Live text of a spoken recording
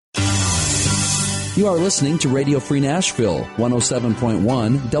You are listening to Radio Free Nashville,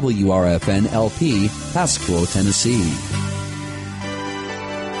 107.1 WRFN LP, Pasco, Tennessee.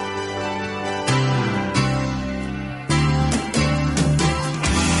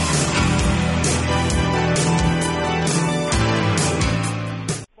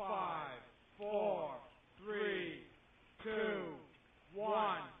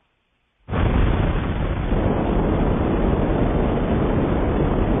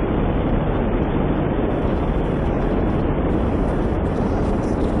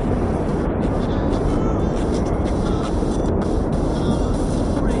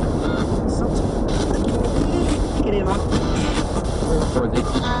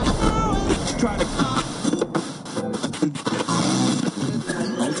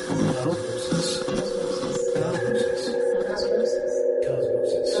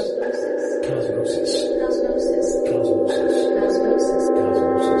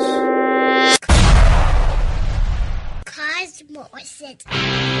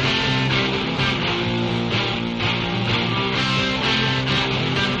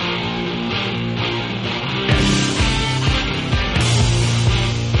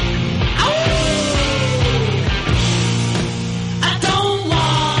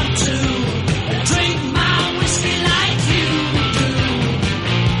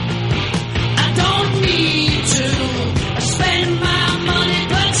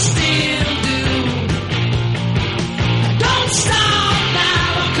 Stop now.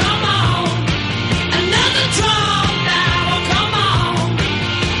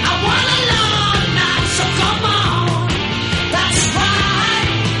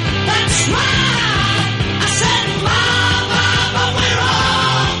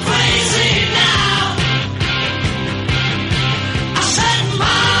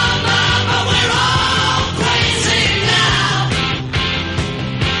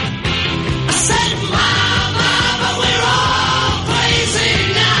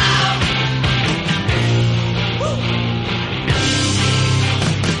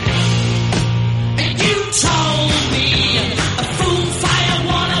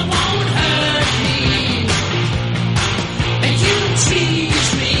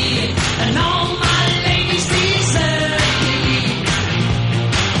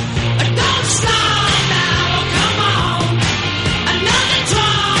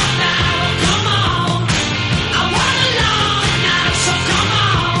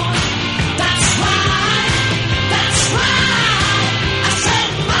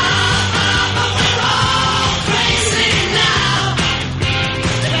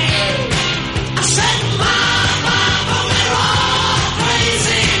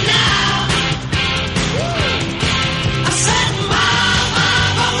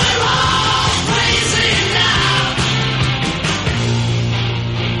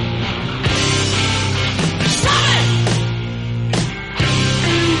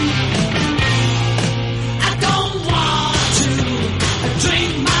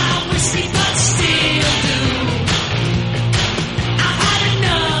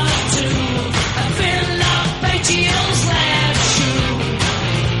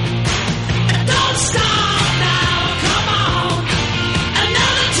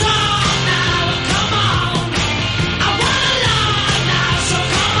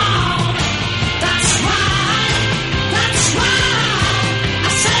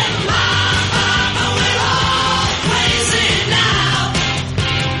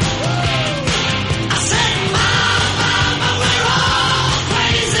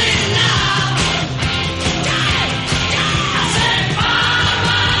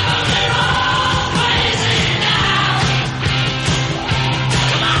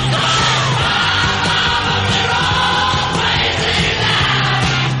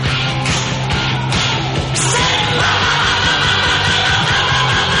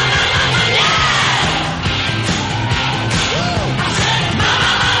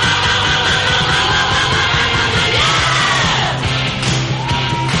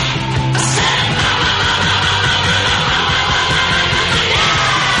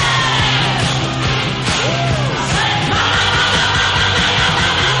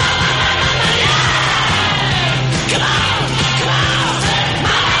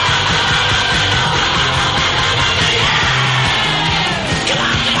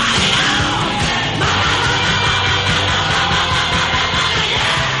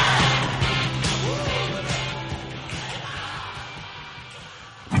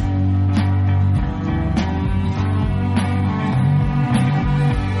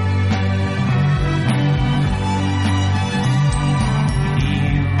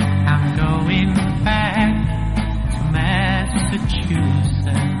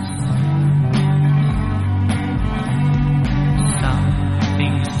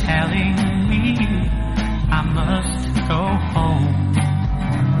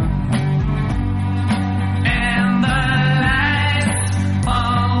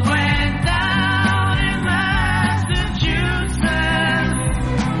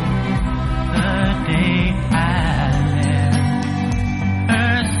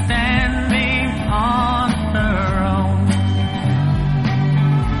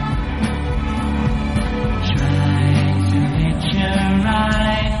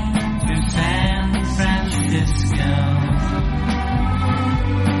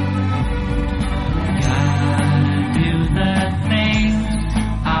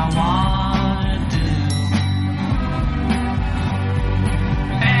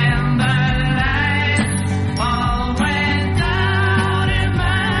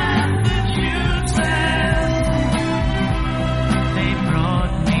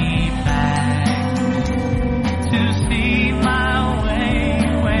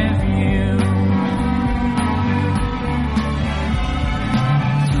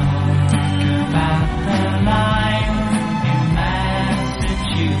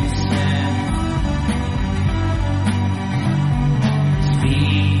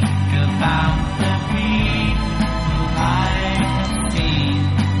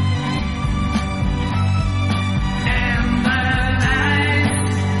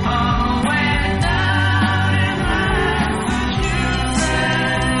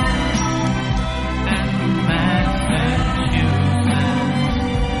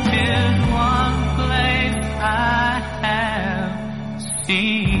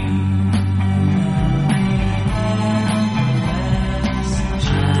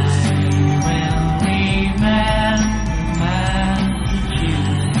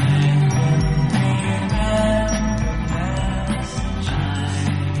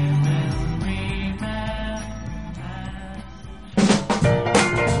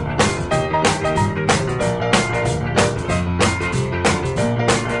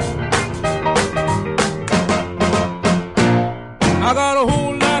 I got a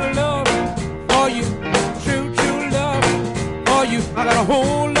whole lot of love for you, true, true love for you. I got a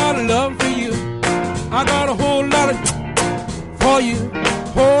whole lot of love for you. I got a whole lot of for you,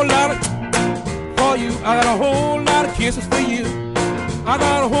 whole lot of for you. I got a whole lot of kisses for you. I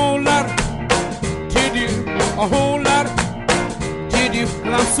got a whole lot to do, a whole lot to do,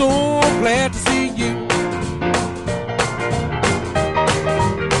 and I'm so glad to see you.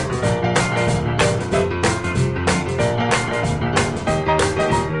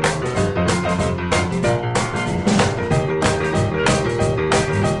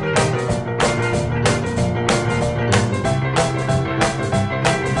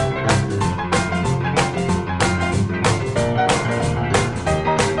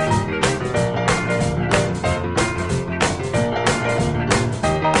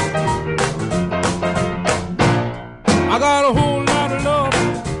 I got a whole lot of love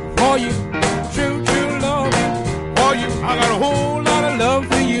for you, true, true love for you. I got a whole lot of love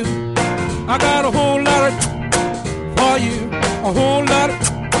for you. I got a whole lot for you, a whole lot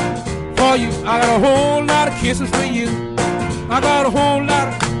for you. I got a whole lot of kisses for you. I got a whole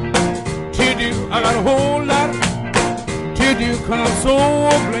lot to do. I got a whole lot to do, 'cause I'm so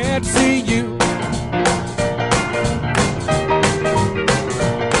glad to see you.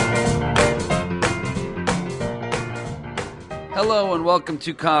 Hello and welcome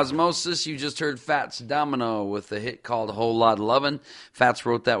to Cosmosis. You just heard Fats Domino with a hit called Whole Lot of Lovin'. Fats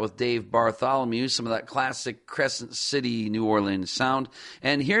wrote that with Dave Bartholomew, some of that classic Crescent City, New Orleans sound.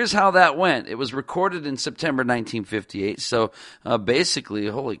 And here's how that went. It was recorded in September 1958. So basically,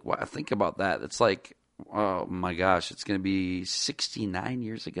 holy wow, think about that. It's like, oh my gosh, it's going to be 69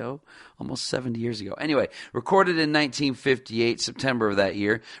 years ago, almost 70 years ago. Anyway, recorded in 1958, September of that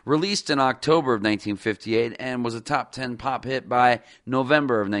year, released in October of 1958, and was a top 10 pop hit by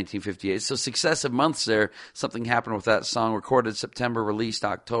November of 1958. So successive months there, something happened with that song. Recorded September, released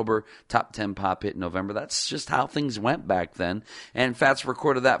October, top 10 pop hit November. That's just how things went back then. And Fats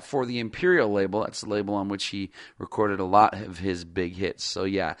recorded that for the Imperial label. That's the label on which he recorded a lot of his big hits. So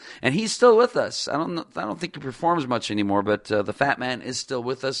yeah, and he's still with us. I don't think he performs much anymore, but the Fat Man is still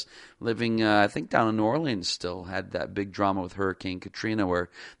with us, living, I think, down in New Orleans still. Had that big drama with Hurricane Katrina where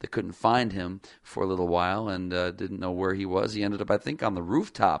they couldn't find him for a little while and didn't know where he was. He ended up, I think, on the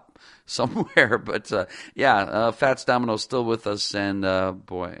rooftop somewhere. But Fats Domino's still with us, and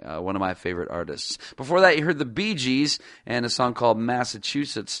one of my favorite artists. Before that, you heard the Bee Gees and a song called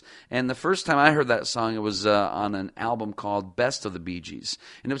Massachusetts. And the first time I heard that song, it was on an album called Best of the Bee Gees.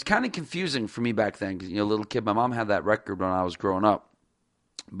 And it was kind of confusing for me back then, because, little kid, my mom had that record when I was growing up.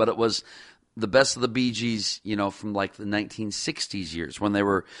 But it was the Best of the Bee Gees, from like the 1960s years when they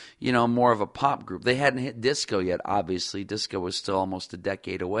were, more of a pop group. They hadn't hit disco yet, obviously. Disco was still almost a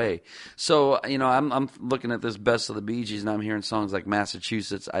decade away. So, I'm looking at this Best of the Bee Gees, and I'm hearing songs like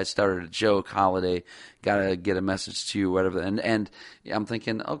Massachusetts, I Started a Joke, Holiday, Gotta Get a Message to You, whatever. And I'm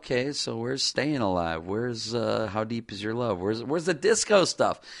thinking, okay, so where's Staying Alive? Where's How Deep Is Your Love? Where's the disco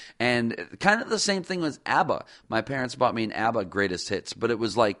stuff? And kind of the same thing with ABBA. My parents bought me an ABBA Greatest Hits, but it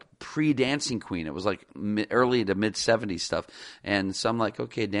was like pre-Dancing Queen. It was like early to mid-70s stuff. And so I'm like,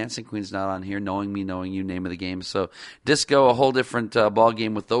 okay, Dancing Queen's not on here. Knowing Me, Knowing You, name of the game. So disco, a whole different ball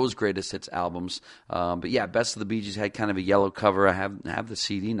game with those Greatest Hits albums. But yeah, Best of the Bee Gees had kind of a yellow cover. I have the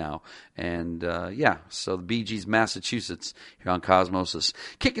CD now. And so the Bee Gees, Massachusetts, here on Cosmosis.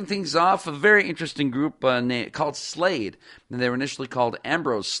 Kicking things off, a very interesting group called Slade. And they were initially called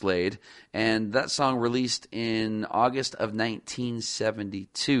Ambrose Slade. And that song released in August of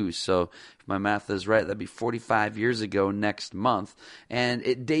 1972. So if my math is right, that'd be 45 years ago next month. And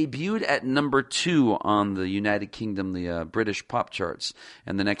it debuted at number 2 on the United Kingdom, the British pop charts.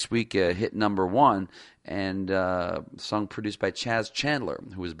 And the next week hit number 1. And song produced by Chaz Chandler,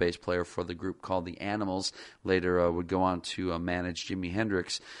 who was a bass player for the group called The Animals. Later would go on to manage Jimi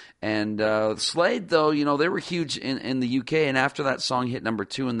Hendrix. And Slade, though, they were huge in the UK. And after that song hit number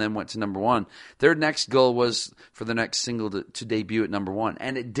 2 and then went to number 1, their next goal was for the next single to debut at number 1.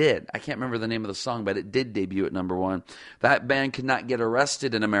 And it did. I can't remember the name of the song, but it did debut at number 1. That band could not get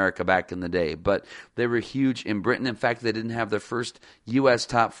arrested in America back in the day, but they were huge in Britain. In fact, they didn't have their first U.S.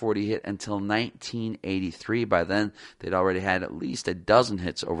 top 40 hit until 1980. 1983. By then, they'd already had at least a dozen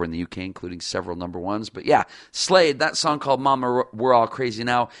hits over in the UK, including several number ones. But yeah, Slade, that song called Mama, We're All Crazy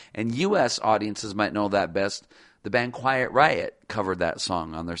Now, and U.S. audiences might know that best. The band Quiet Riot covered that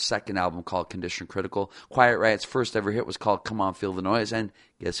song on their second album called Condition Critical. Quiet Riot's first ever hit was called Come On Feel the Noise, and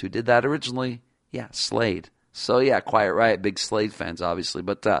guess who did that originally? Yeah, Slade. So yeah, Quiet Riot, big Slade fans, obviously.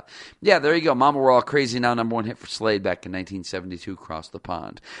 But yeah, there you go. Mama, We're All Crazy Now, number one hit for Slade back in 1972, across the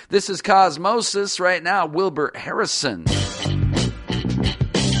pond. This is Cosmosis right now, Wilbert Harrison.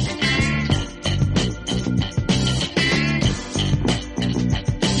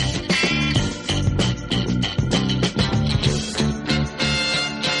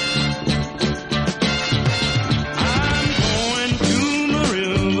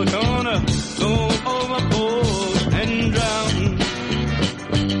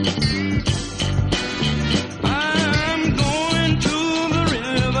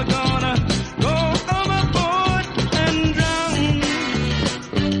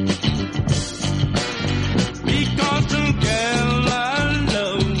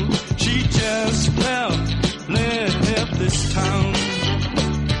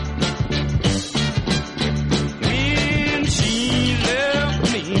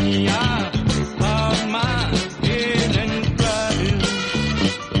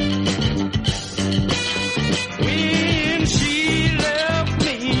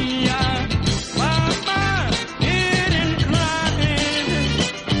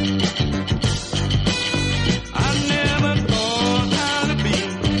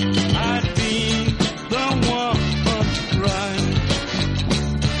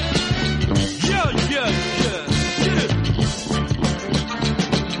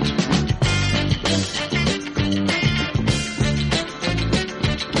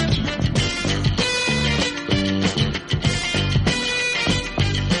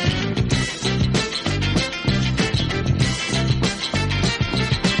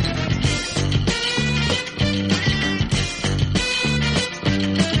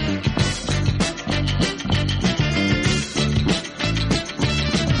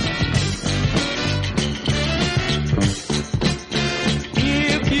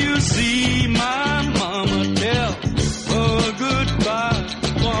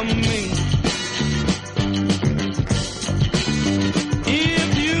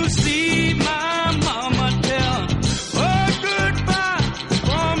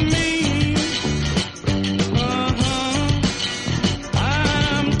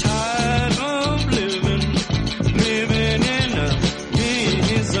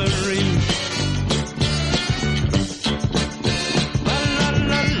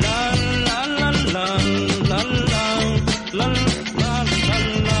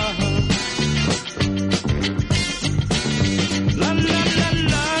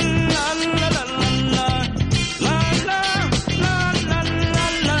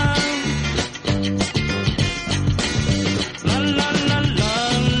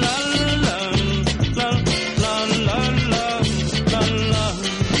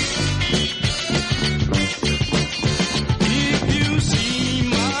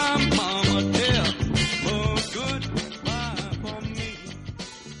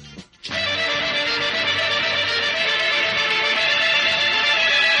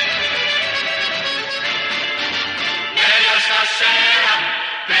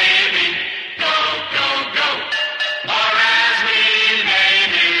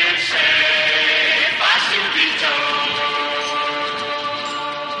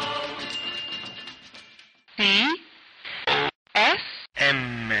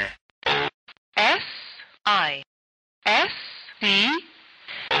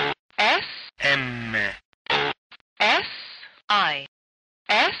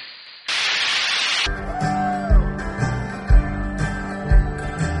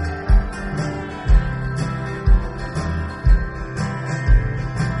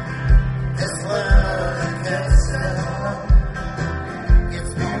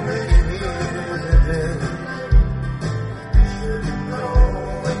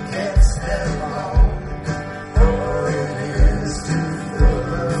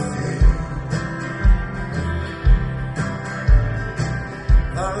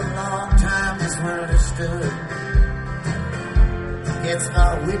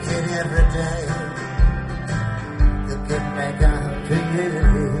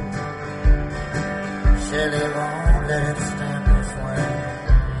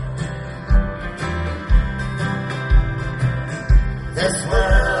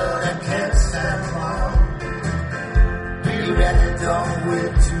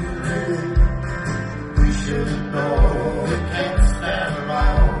 We should know we can't stand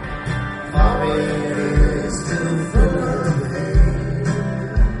long for it.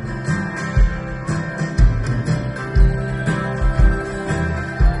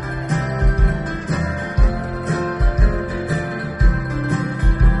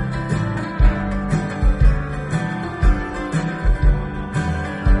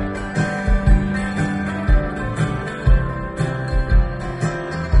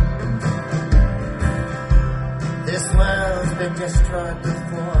 been destroyed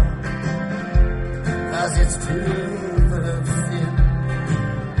before, 'cause it's too full of sin.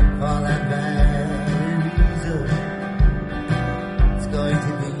 For that very reason, it's going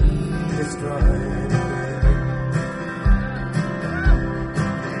to be destroyed again.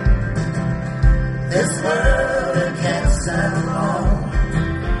 This world, it can't stand long.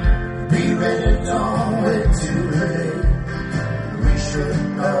 Be ready, don't wait too late. We should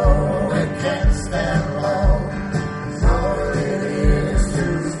know it can't stand long. For it is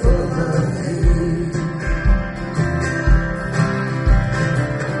too full of hate.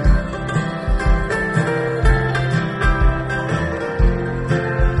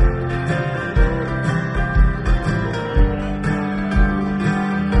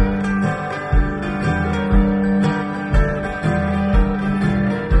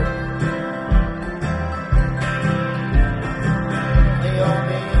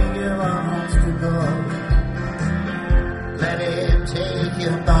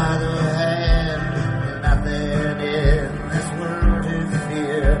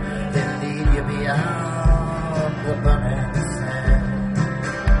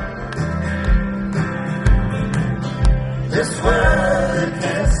 This world, it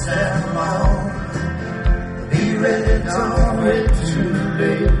can't stand long. Be ready, don't wait too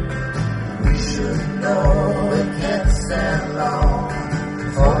late. We should know it can't stand long,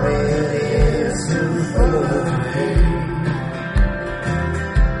 for it is too full of hate.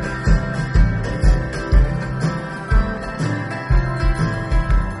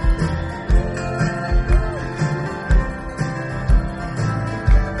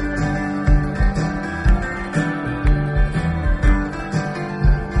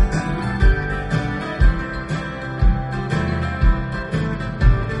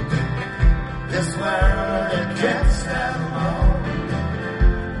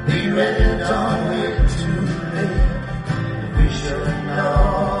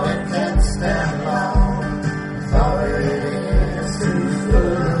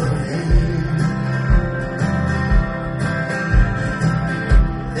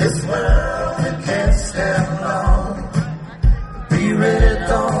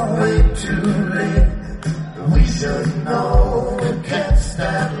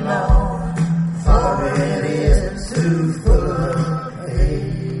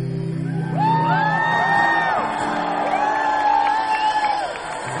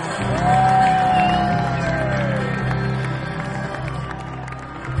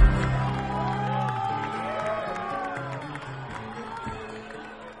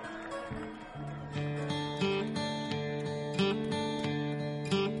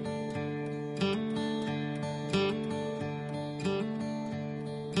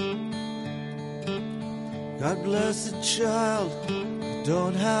 God bless a child who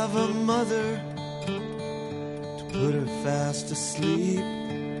don't have a mother to put her fast asleep.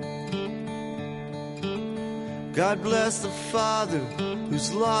 God bless the father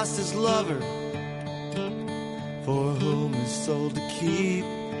who's lost his lover, for whom his soul to keep.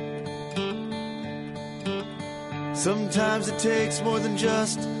 Sometimes it takes more than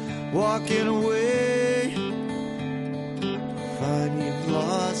just walking away. Find you've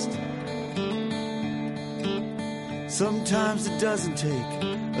lost. Sometimes it doesn't take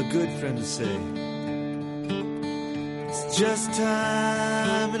a good friend to say, it's just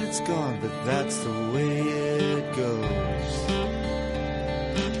time and it's gone, but that's the way it goes.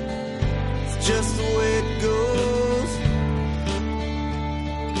 It's just the way it goes.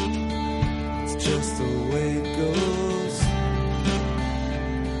 It's just the way it goes.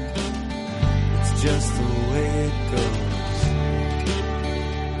 It's just the way it goes.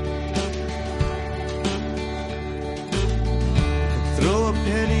 Throw a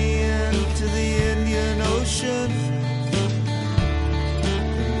penny into the Indian Ocean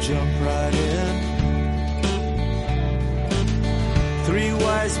and jump right in. 3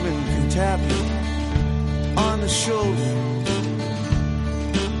 wise men can tap you on the shoulder.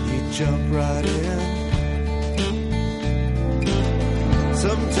 You jump right in.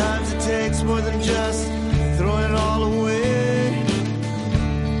 Sometimes it takes more than just throwing it all away.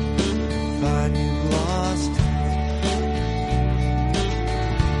 Find you've lost.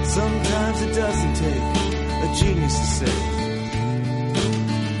 Sometimes it doesn't take a genius to say,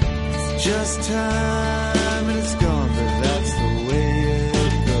 it's just time and it's gone, but that's the way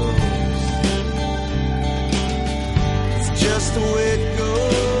it goes. It's just the way it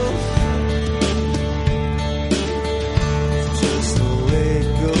goes. It's just the way it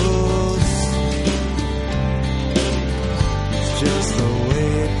goes. It's just the way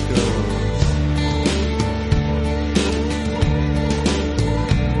it goes.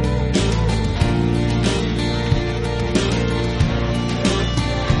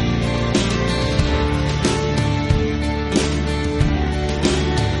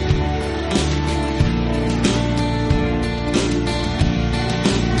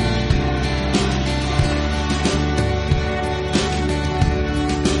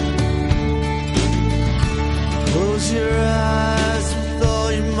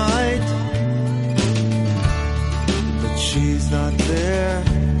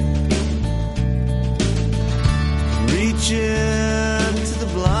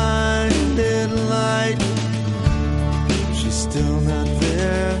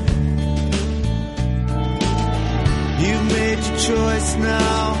 chance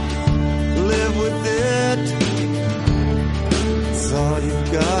now. Live with it. It's all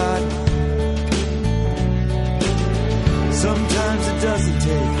you've got. Sometimes it doesn't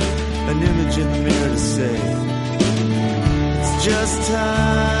take an image in the mirror to say it's just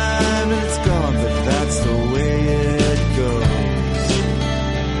time and it's gone, but that's the way it goes.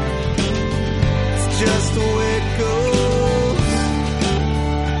 It's just the way it goes.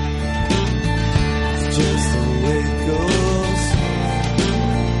 It's just the way it goes.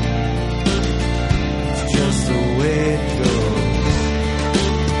 It's just the way it goes.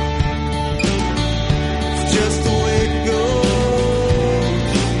 It's just the way it goes.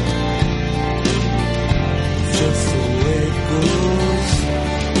 It's just the way it goes.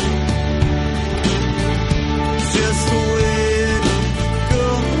 It's just the way it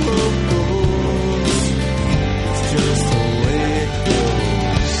goes. It's just the way it goes.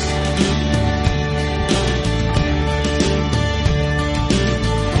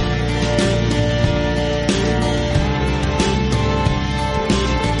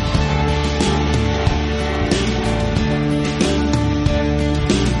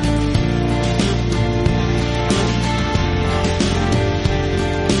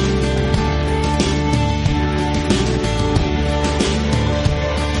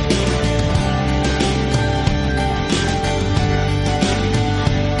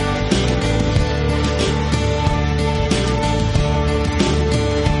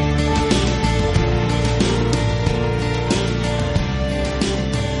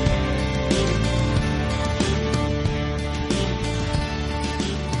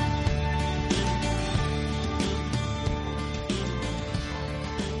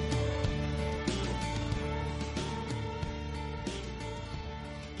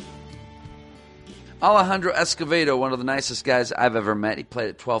 Alejandro Escovedo, one of the nicest guys I've ever met. He played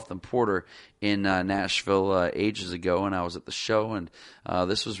at 12th and Porter in Nashville ages ago, and I was at the show. And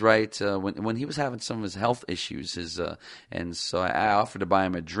this was right when he was having some of his health issues. And so I offered to buy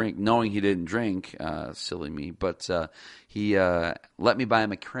him a drink, knowing he didn't drink. Silly me, but he let me buy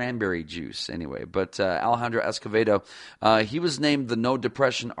him a cranberry juice anyway. But Alejandro Escovedo, he was named the No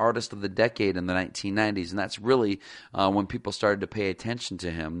Depression Artist of the Decade in the 1990s, and that's really when people started to pay attention to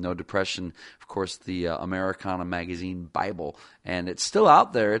him. No Depression, of course, the Americana magazine Bible, and it's still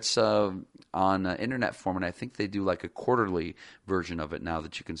out there. It's on internet form, and I think they do like a quarterly version of it now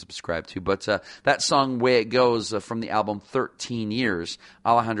that you can subscribe to. But that song, Way It Goes, from the album 13 Years,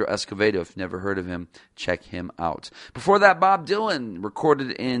 Alejandro Escovedo. If you've never heard of him, check him out. Before that, Bob Dylan,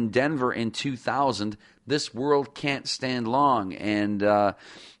 recorded in Denver in 2000, This World Can't Stand Long. And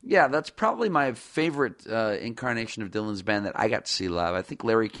yeah, that's probably my favorite incarnation of Dylan's band that I got to see live. I think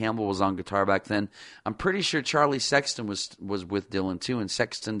Larry Campbell was on guitar back then. I'm pretty sure Charlie Sexton was with Dylan too, and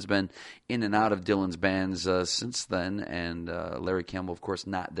Sexton's been in and out of Dylan's bands since then. And Larry Campbell, of course,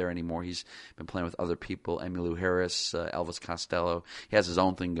 not there anymore. He's been playing with other people, Emmylou Harris, Elvis Costello. He has his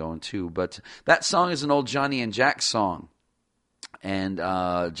own thing going too. But that song is an old Johnny and Jack song. And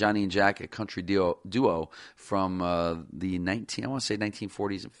Johnny and Jack, a country duo from the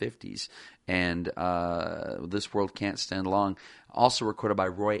 1940s and 50s. And This World Can't Stand Long, also recorded by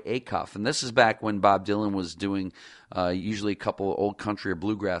Roy Acuff. And this is back when Bob Dylan was doing usually a couple old country or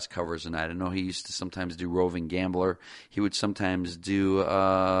bluegrass covers a night. I know he used to sometimes do Roving Gambler. He would sometimes do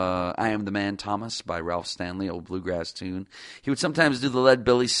I Am the Man, Thomas by Ralph Stanley, old bluegrass tune. He would sometimes do the Lead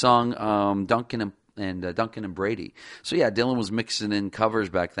Belly song Duncan and Brady. So yeah, Dylan was mixing in covers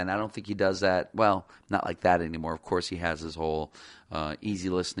back then. I don't think he does that, well, not like that anymore. Of course, he has his whole easy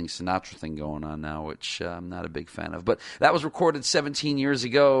listening Sinatra thing going on now, which I'm not a big fan of. But that was recorded 17 years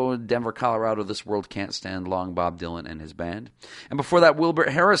ago, Denver, Colorado. This World Can't Stand Long, Bob Dylan and his band. And before that, Wilbert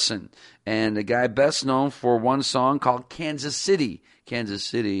Harrison, and a guy best known for one song called Kansas City. Kansas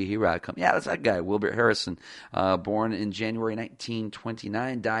City, here I come. Yeah, that's that guy, Wilbert Harrison. Born in January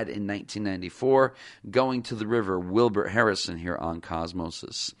 1929, died in 1994. Going to the River, Wilbert Harrison here on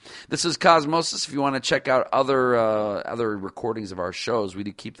Cosmosis. This is Cosmosis. If you want to check out other recordings of our shows, we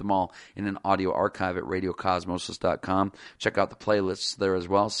do keep them all in an audio archive at radiocosmosis.com. Check out the playlists there as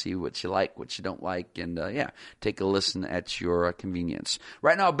well. See what you like, what you don't like, and take a listen at your convenience.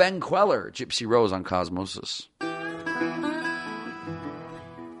 Right now, Ben Queller, Gypsy Rose on Cosmosis.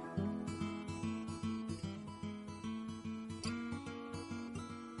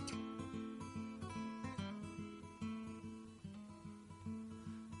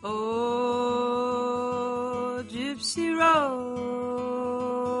 Oh, Gypsy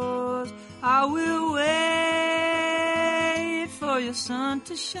Rose, I will wait for your sun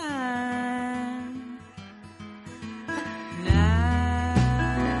to shine.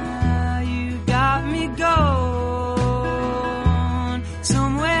 Now you got me going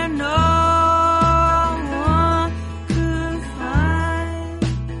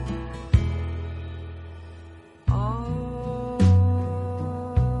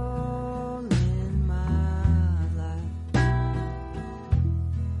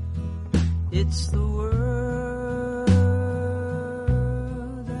It's the world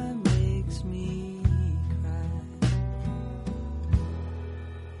that makes me cry.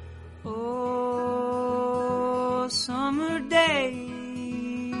 Oh, summer day,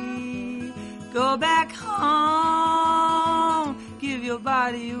 go back home, give your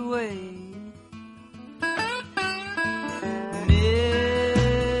body away.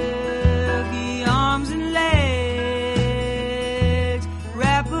 Milky arms and legs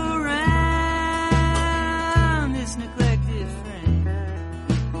wrap around this neglected friend,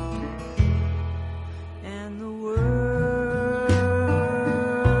 and the world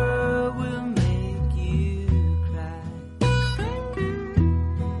will make you cry.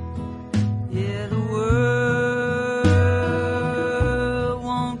 Yeah, the world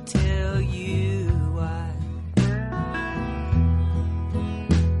won't tell you why,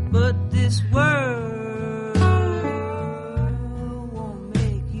 but this world won't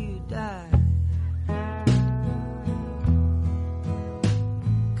make you die.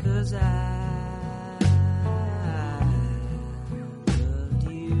 'Cause I loved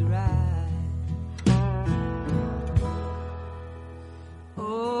you right.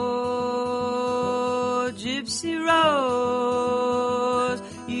 Oh, Gypsy Rose,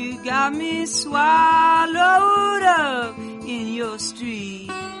 you got me swallowed up in your street.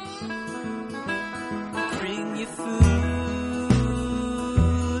 Bring your food,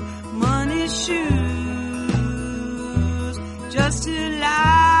 money, shoes, just to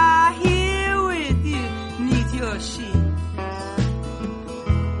lie here with you neath your sheets.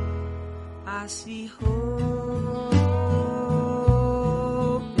 I see hope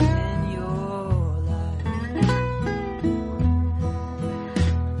in your life.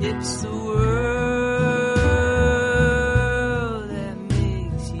 It's the world that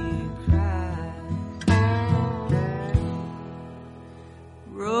makes you cry.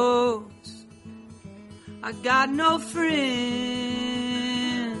 Rose, I got no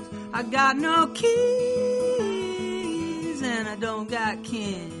friends, I got no keys, and I don't got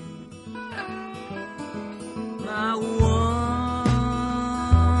kin. My one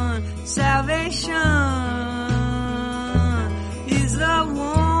salvation is the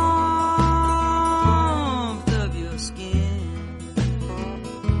warmth of your skin,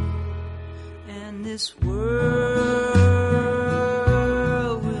 and this world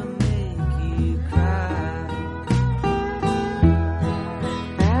will make you cry.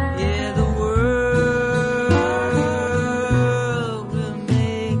 Yeah, the world will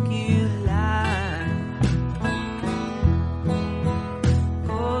make you lie.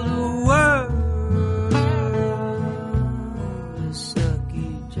 Oh, the world will suck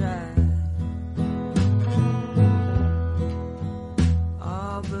you dry.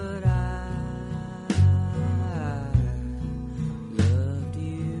 Oh, but I loved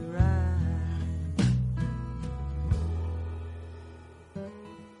you right.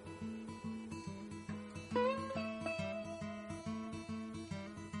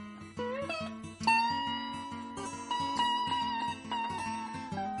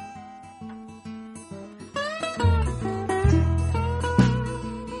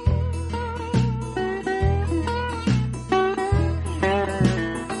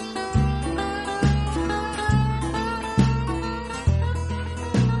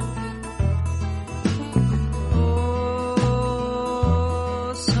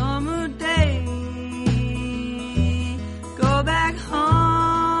 Oh, summer day, go back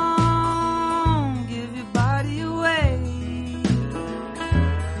home, give your body away.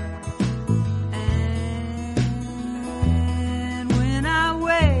 And when I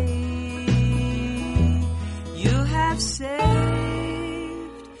wait, you have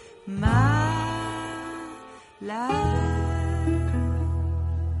saved my life.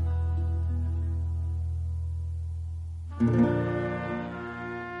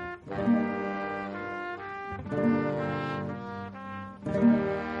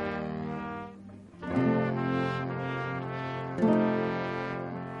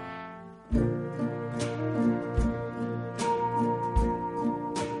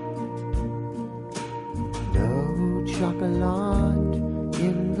 No chocolate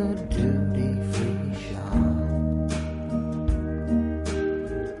in the duty-free shop.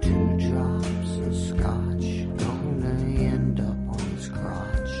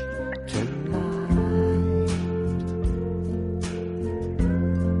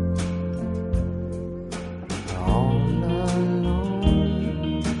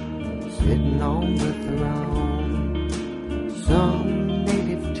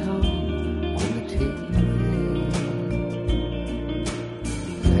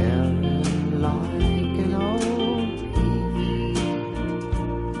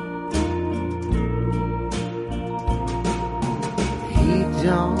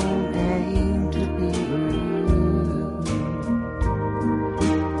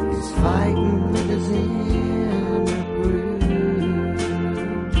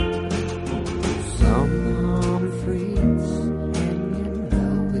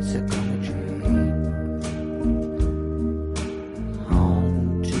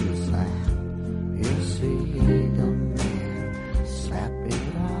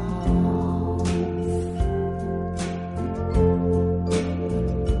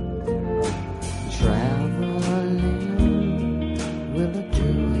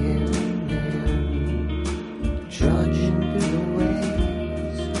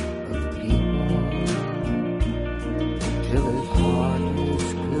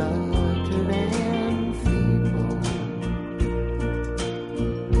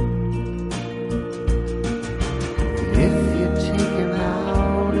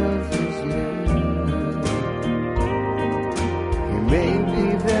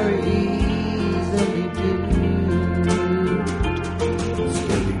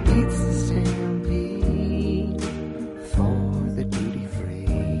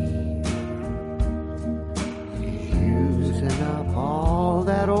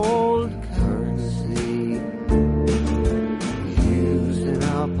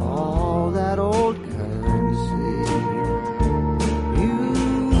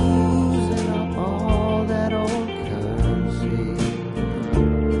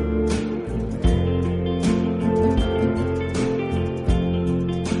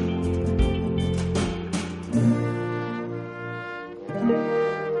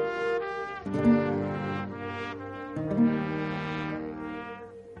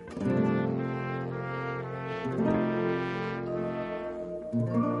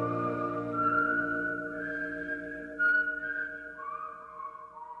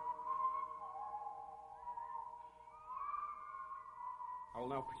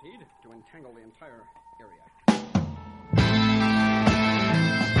 tangle the entire area.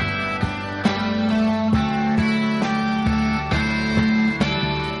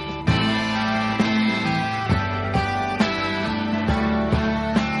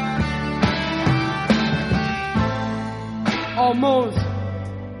 Almost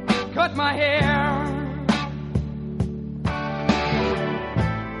cut my hair.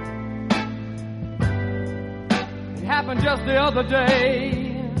 It happened just the other day.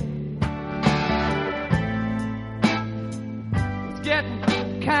 It's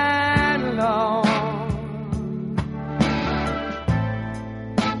getting kind of long.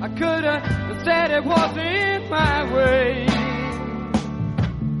 I could have said it wasn't my way,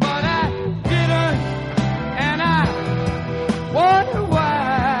 but I didn't, and I wonder why.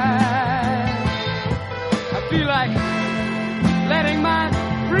 I feel like letting my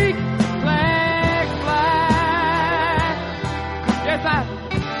freak flag fly. Yes, I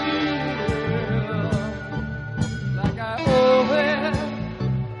feel like I owe it.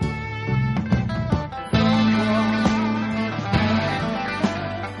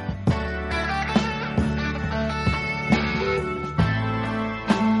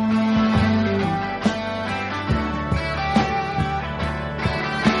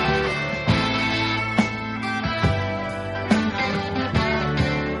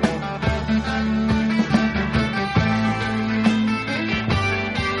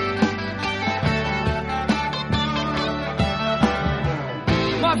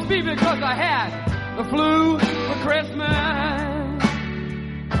 Must be because I had the flu for Christmas,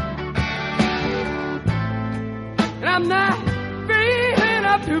 and I'm not feeling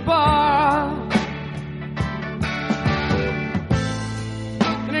up to bar.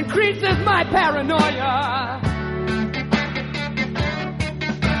 It increases my paranoia,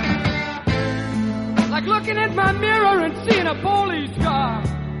 like looking at my mirror and seeing a police car.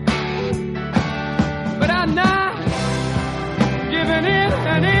 But I'm not giving in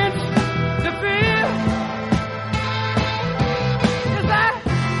an inch to fear. Yes, I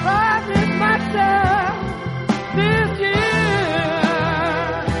promised myself this year.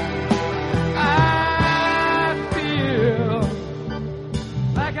 I feel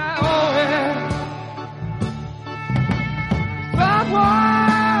like I owe it someone.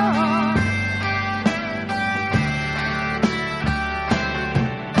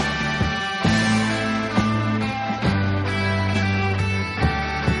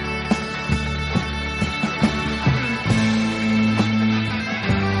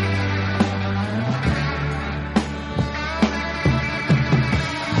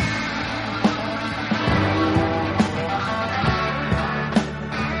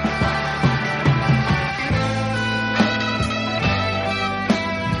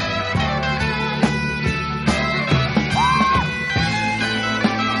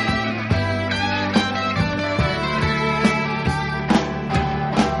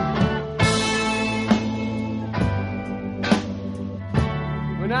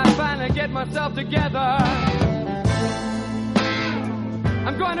 When I finally get myself together,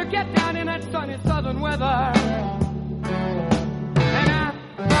 I'm going to get down in that sunny southern weather, and I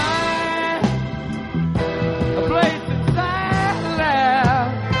find a place inside there,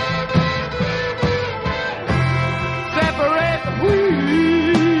 separate the wheat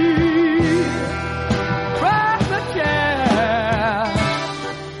from the chair.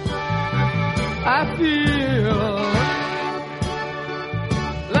 I feel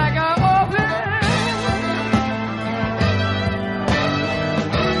like I owe it.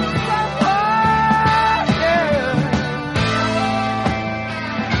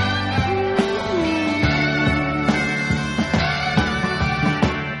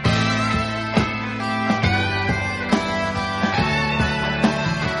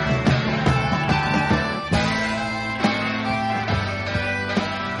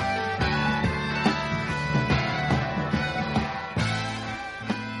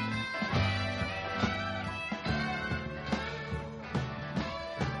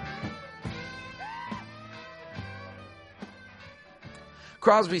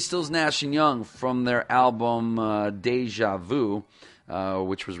 Crosby, Stills, Nash & Young from their album Deja Vu,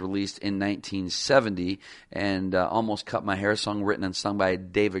 which was released in 1970, and Almost Cut My Hair, song written and sung by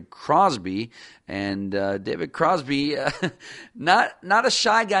David Crosby. And David Crosby, not a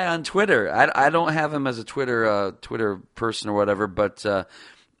shy guy on Twitter. I don't have him as a Twitter person or whatever, but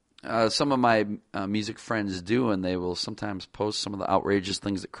some of my music friends do, and they will sometimes post some of the outrageous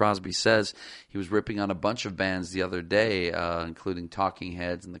things that Crosby says. He was ripping on a bunch of bands the other day, including Talking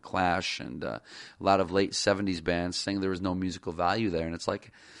Heads and The Clash, and a lot of late 70s bands, saying there was no musical value there. And it's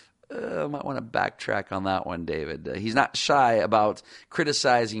like, might want to backtrack on that one, David. He's not shy about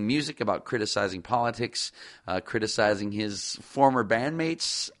criticizing music, about criticizing politics, criticizing his former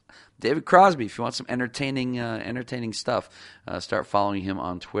bandmates. David Crosby, if you want some entertaining stuff, start following him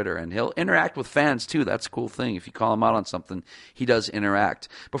on Twitter. And he'll interact with fans, too. That's a cool thing. If you call him out on something, he does interact.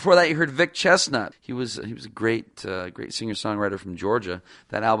 Before that, you heard Vic Chestnut. He was a great singer-songwriter from Georgia.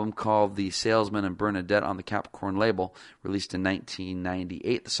 That album called The Salesman and Bernadette on the Capricorn label, released in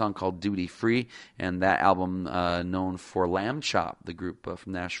 1998. The song called Duty Free, and that album known for Lamb Chop, the group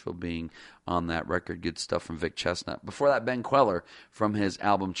from Nashville, being on that record. Good stuff from Vic Chestnut. Before that, Ben Queller from his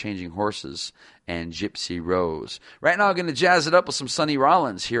album Changing Horses and Gypsy Rose. Right now, I'm going to jazz it up with some Sonny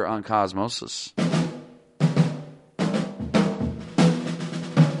Rollins here on Cosmosis.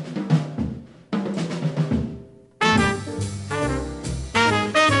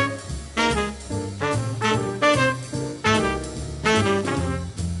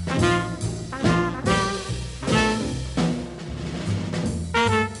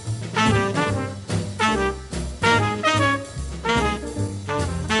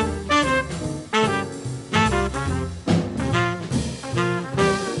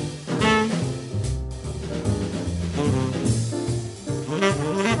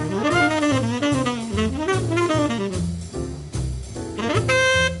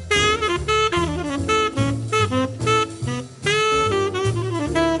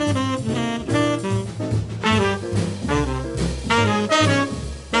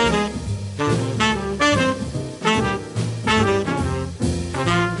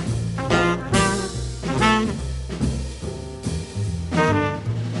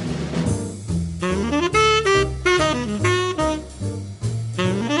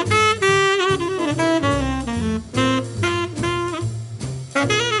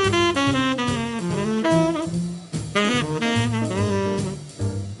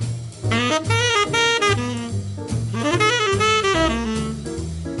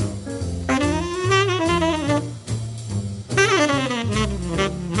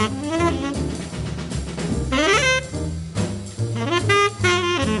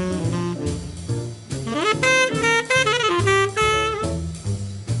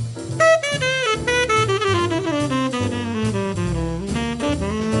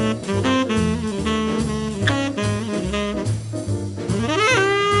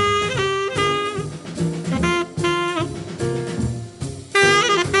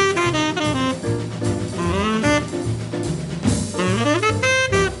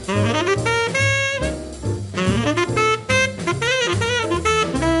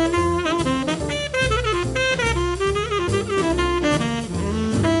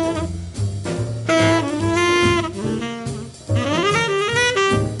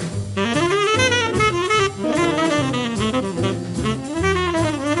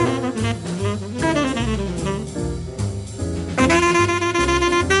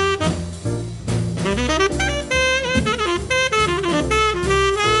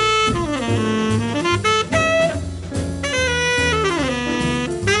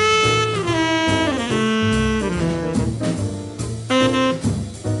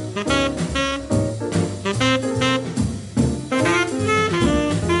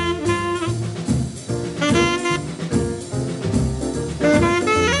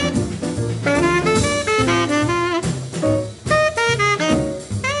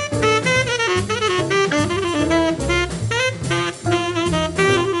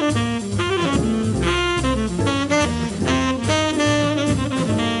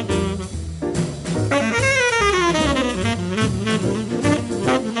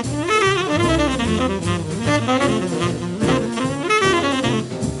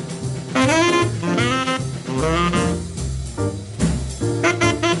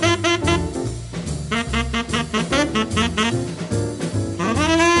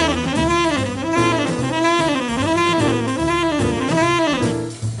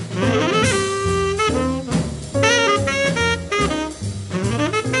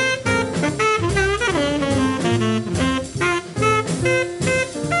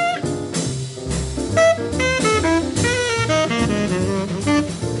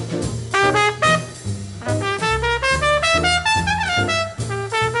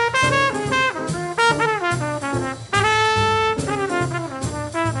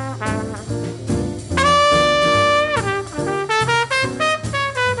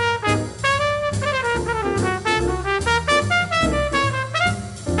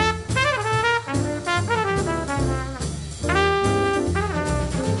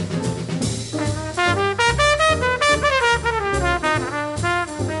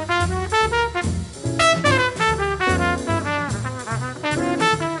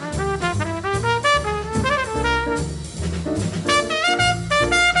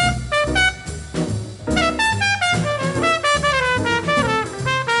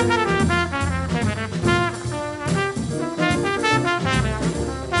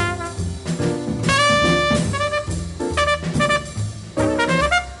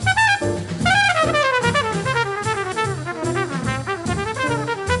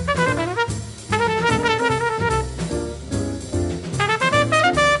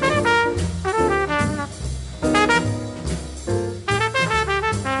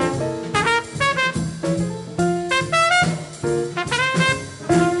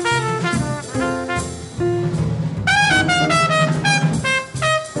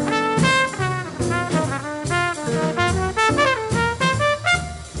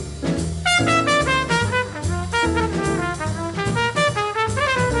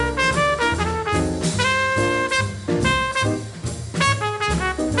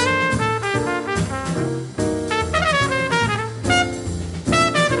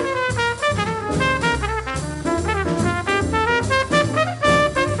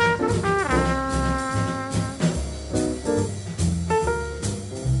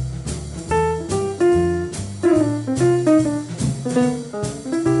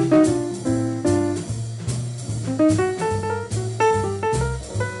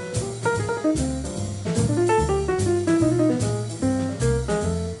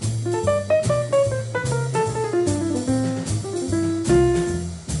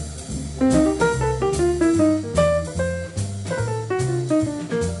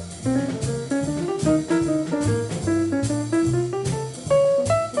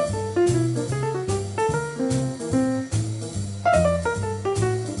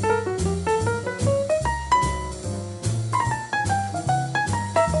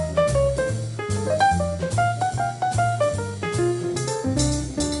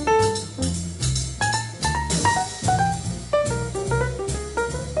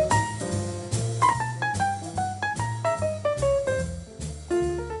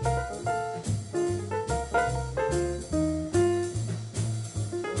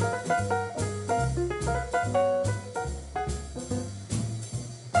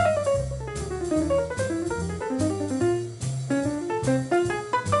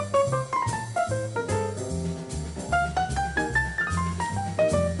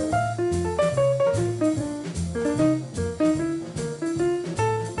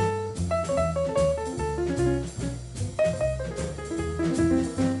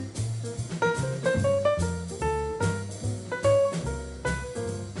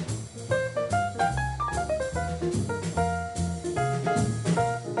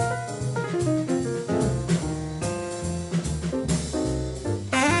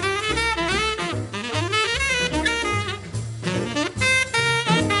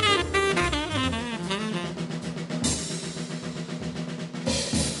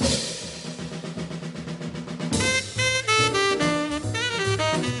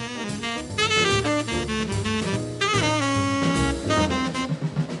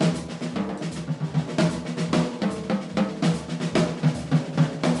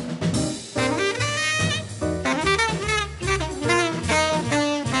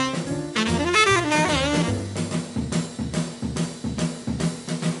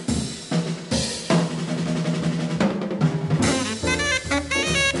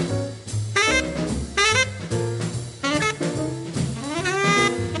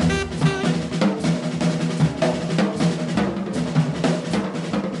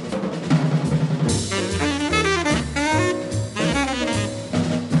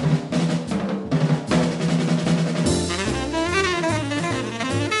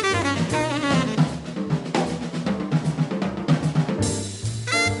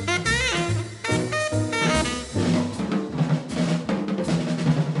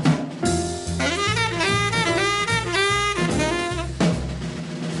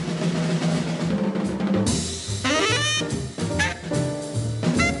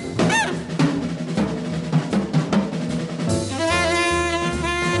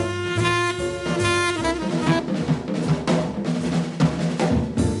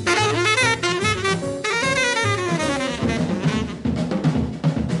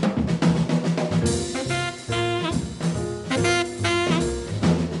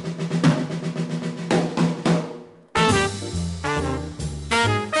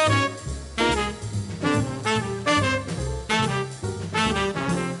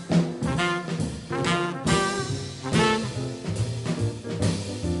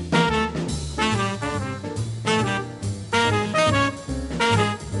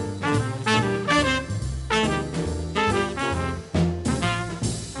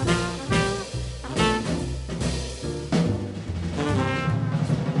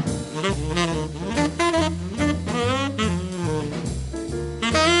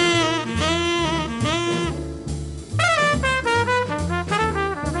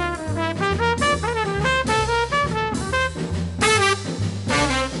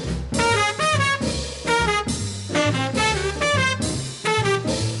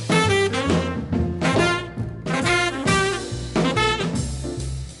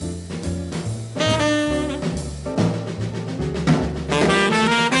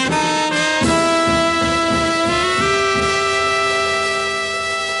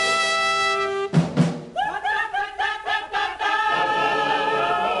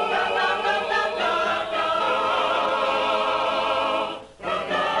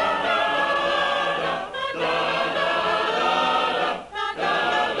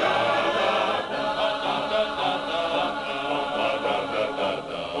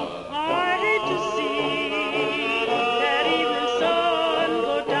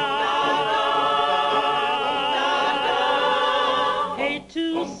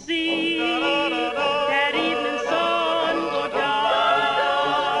 to see that evening sun go down.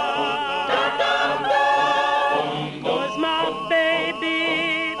 'Cause my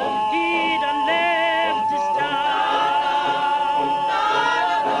baby, he done left this town.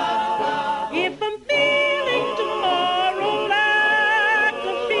 If I'm feeling tomorrow like I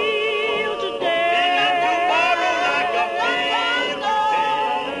feel today,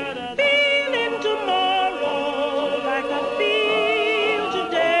 feeling tomorrow like I feel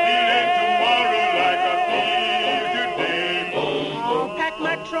today, I'll pack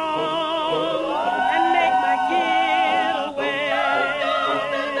my trunk and make my getaway.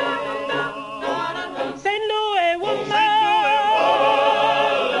 St. Louis woman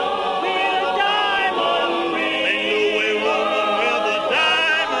with a diamond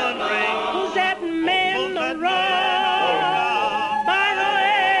ring, who's that man around by her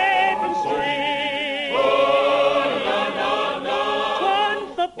apron string. One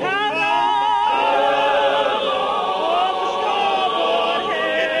for powder or for starboard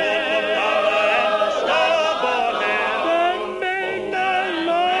head. That man not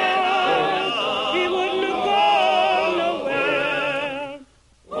long, he wouldn't have gone nowhere.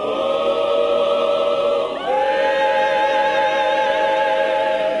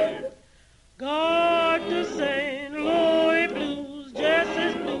 Got the St. Louis blues, just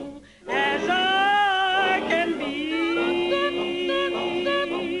as blue as I can be.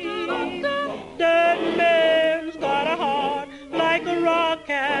 That man's got a heart like a rock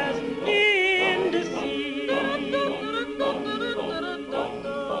cast in the sea.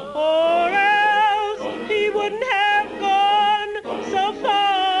 Or else he wouldn't have gone so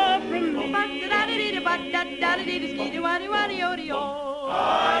far from me. I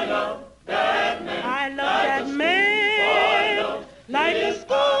love that man like a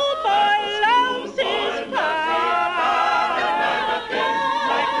schoolboy loves his pie.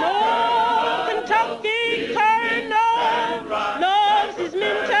 Like no Kentucky colonel loves his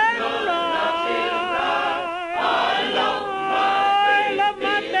mint and rye. I love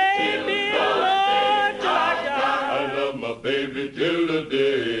my baby, Lord, till I die. I love my baby till the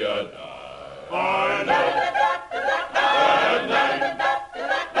day I die.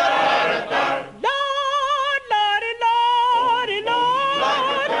 Lord, Lordy, Lordy,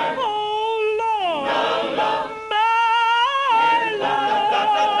 Lord, oh Lord, my Lord.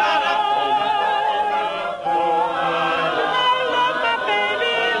 I love my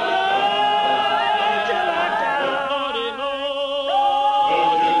baby, Lord, till I die.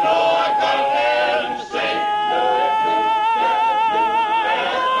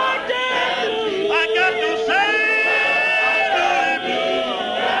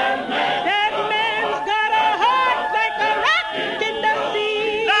 That man's got a heart like a rock in the sea.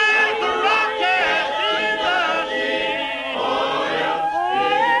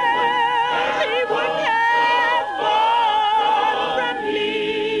 He wouldn't have gone from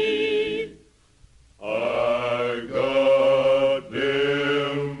me. I got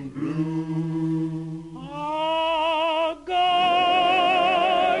them blues. Oh,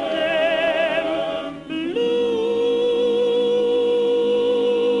 goddamn blue.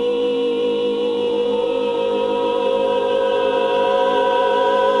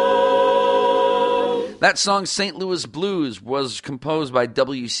 That song, St. Louis Blues, was composed by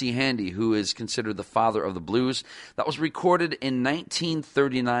W.C. Handy, who is considered the father of the blues. That was recorded in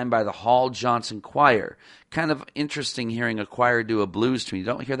 1939 by the Hall Johnson Choir. Kind of interesting hearing a choir do a blues tune. You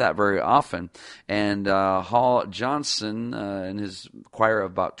don't hear that very often. And Hall Johnson, in his choir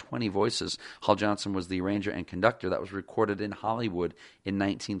of about 20 voices, Hall Johnson was the arranger and conductor. That was recorded in Hollywood in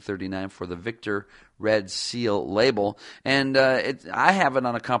 1939 for the Victor Red Seal label. And I have it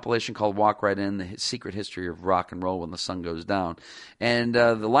on a compilation called Walk Right In, The Secret History of Rock and Roll When the Sun Goes Down. And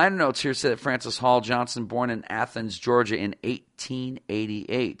the liner notes here say that Francis Hall Johnson, born in Athens, Georgia in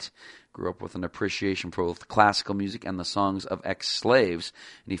 1888, grew up with an appreciation for both classical music and the songs of ex-slaves.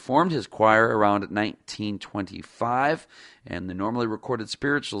 And he formed his choir around 1925 and the normally recorded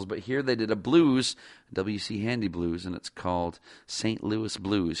spirituals, but here they did a blues, W.C. Handy Blues, and it's called St. Louis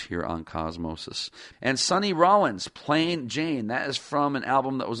Blues here on Cosmosis. And Sonny Rollins, Plain Jane, that is from an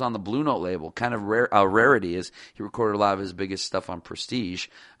album that was on the Blue Note label, kind of a rarity, as he recorded a lot of his biggest stuff on Prestige.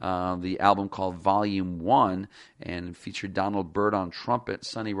 The album called Volume 1, and featured Donald Byrd on trumpet,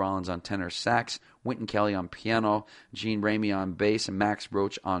 Sonny Rollins on tenor sax, Wynton Kelly on piano, Gene Ramey on bass, and Max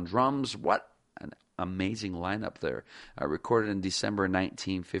Roach on drums. What an amazing lineup there. Recorded in December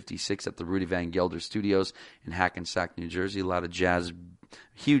 1956 at the Rudy Van Gelder Studios in Hackensack, New Jersey. A lot of jazz,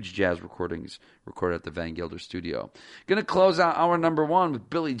 huge jazz recordings recorded at the Van Gelder Studio. Going to close out hour number one with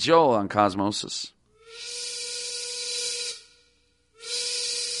Billy Joel on Cosmosis.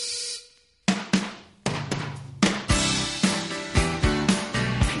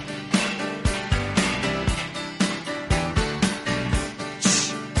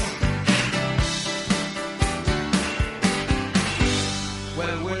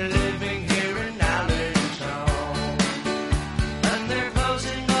 Well, we're living here in Allentown, and they're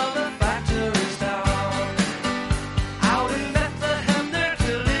closing all the factories down. Out in Bethlehem, they're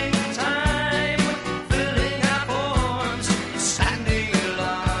killing time, filling our forms, standing in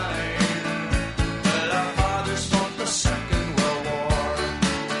line. Well, our fathers fought the Second World War,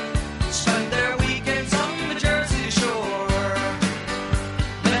 spent their weekends on the Jersey Shore.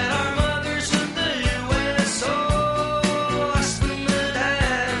 Met our mothers in the USO, asked them to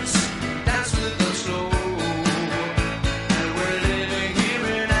dance with the slow. And we're living here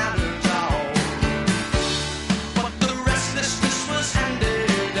in Allentown, but the restlessness was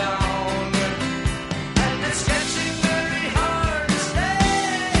handed down, and it's getting very hard to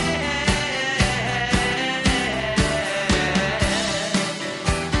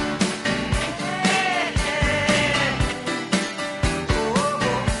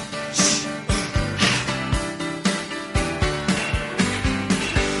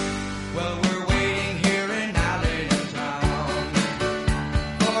Well, we're waiting here in Allentown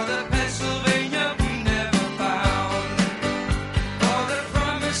for the Pennsylvania we never found, for the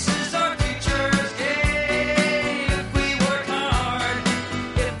promises our teachers gave. If we work hard,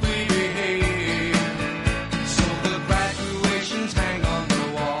 if we behave, so the graduations hang on the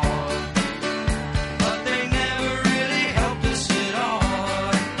wall, but they never really helped us at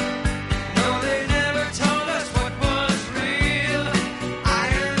all. No, they never told us what was real.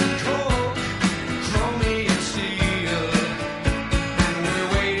 Iron and coke, chromey and steel. And we're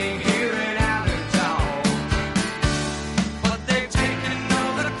waiting here in Allentown, but they've taken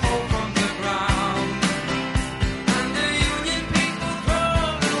all the coal from the ground, and the union people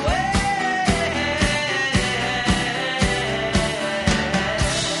crawled away.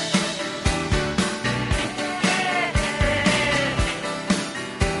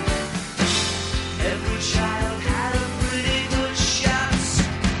 Every child had a pretty good shot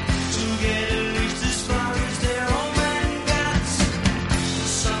to get at least as far as their old man got.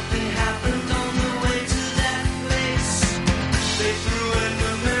 Something happened on the way to that place. They threw an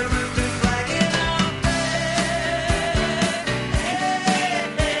American flag in our face.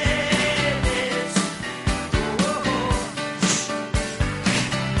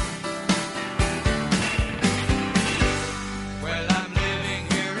 Well, I'm living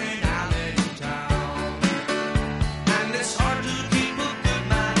here in Allentown, and it's hard to keep a good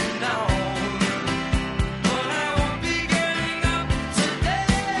mind down, but I won't be getting up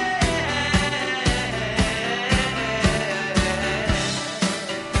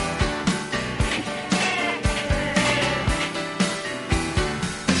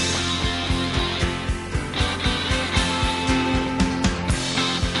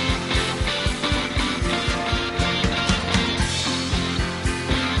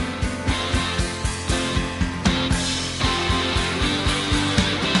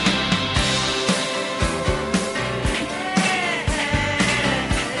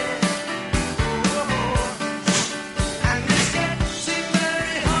and it's getting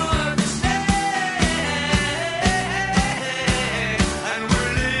very hard to stay. And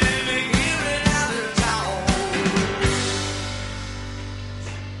we're living here in Allentown.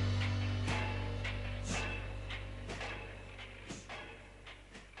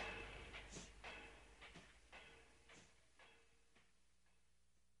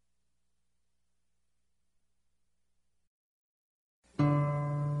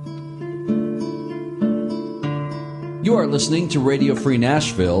 You are listening to Radio Free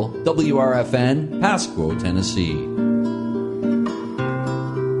Nashville, WRFN, Pasquo, Tennessee.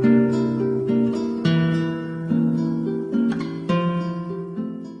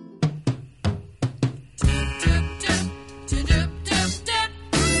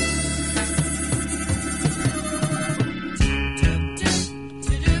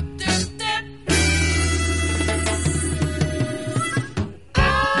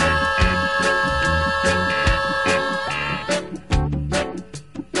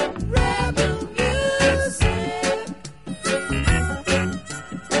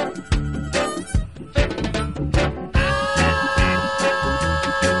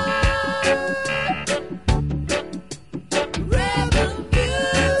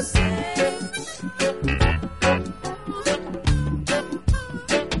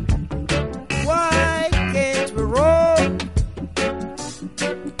 Why can't we roll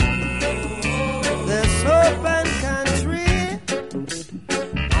this open country?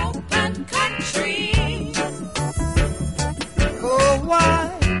 Open country. Oh,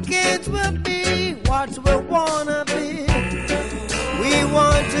 why can't we be what we wanna be? We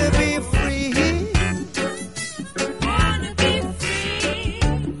want to be free. Wanna be free.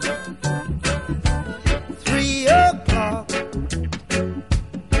 3 o'clock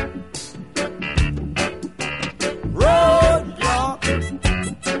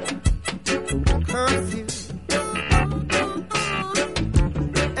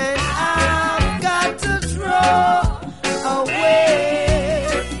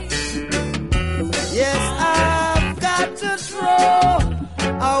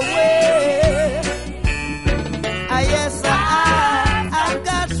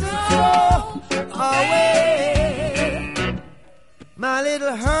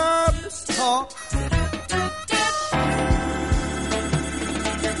Herbs talk.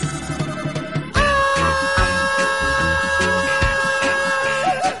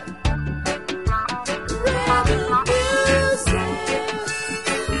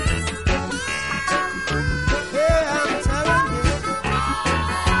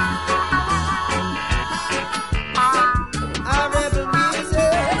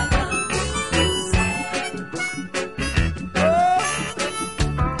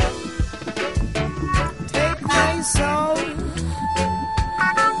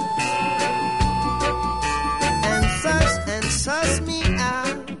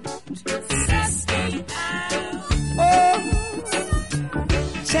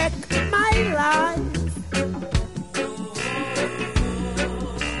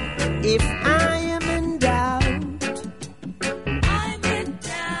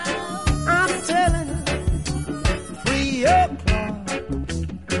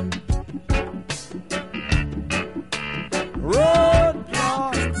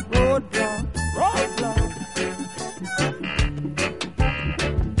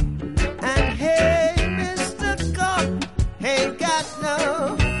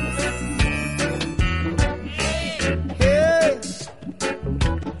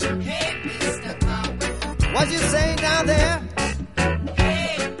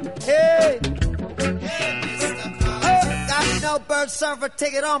 Surfer,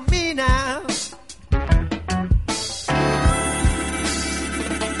 take it on me now.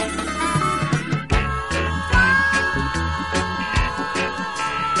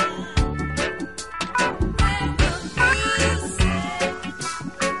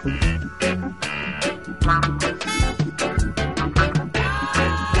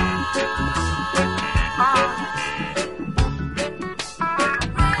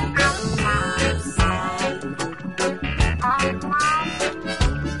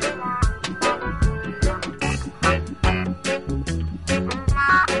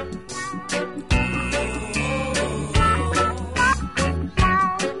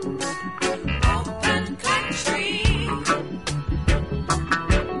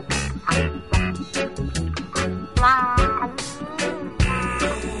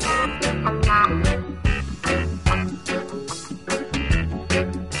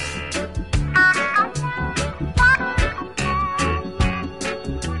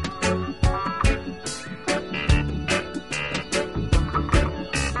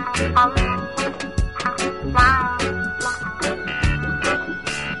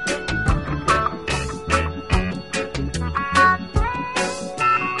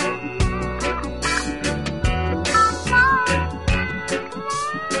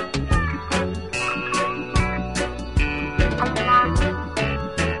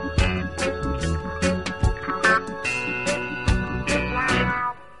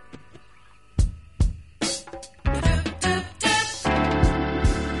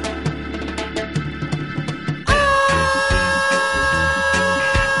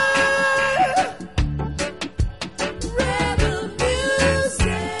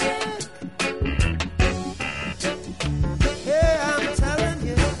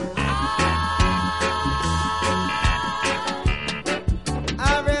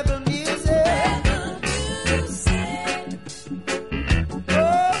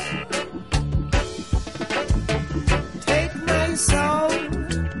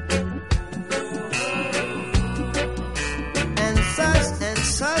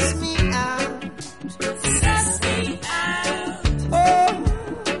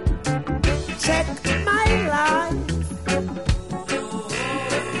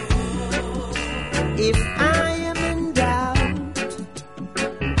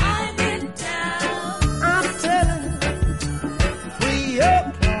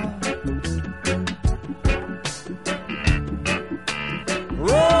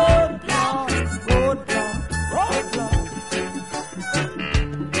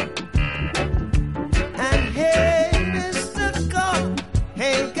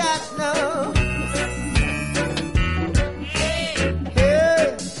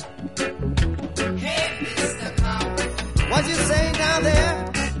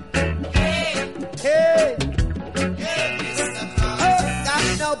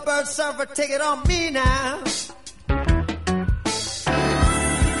 Surfer, take it on me now.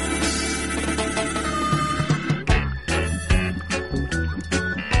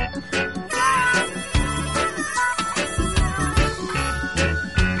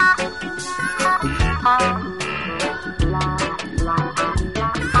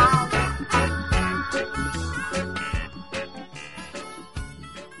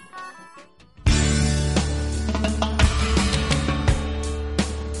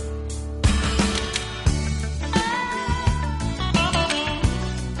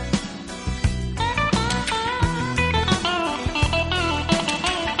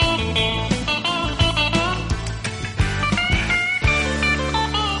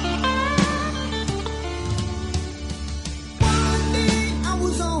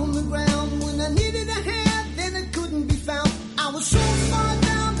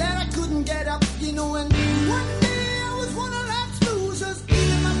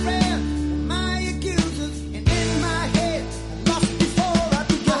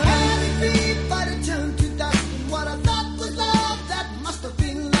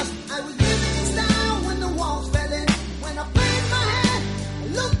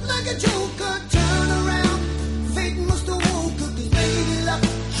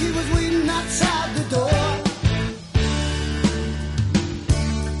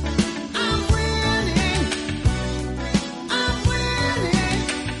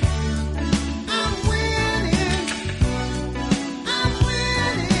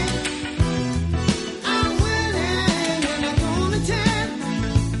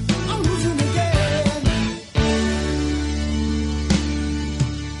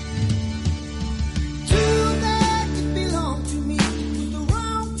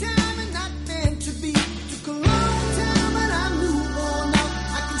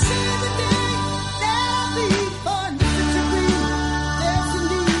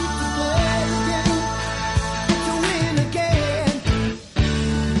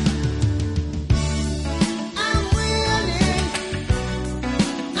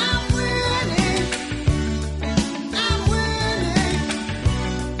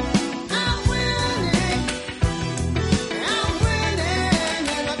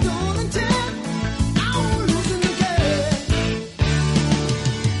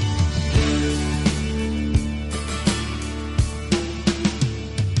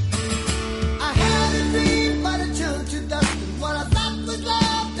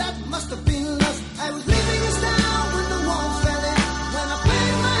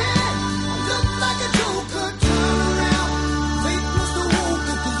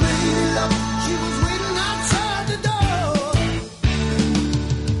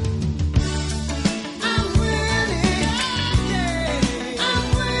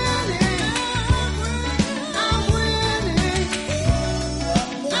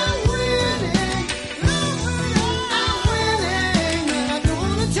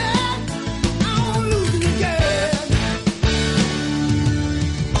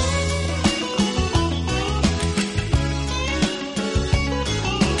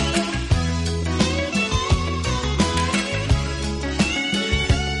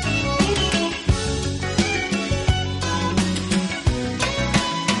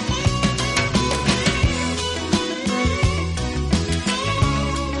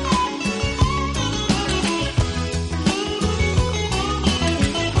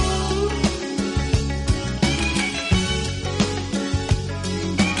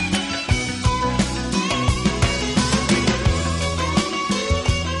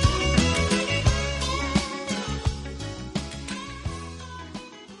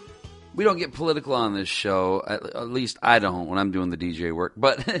 We don't get political on this show. At least I don't when I'm doing the DJ work.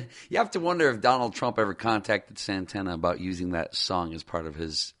 But you have to wonder if Donald Trump ever contacted Santana about using that song as part of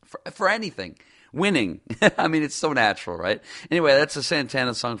his, for anything. Winning. I mean, it's so natural, right? Anyway, that's a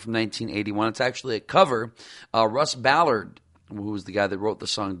Santana song from 1981. It's actually a cover. Russ Ballard, who was the guy that wrote the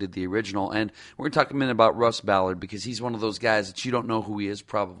song, did the original. And we're going to talk a minute about Russ Ballard because he's one of those guys that you don't know who he is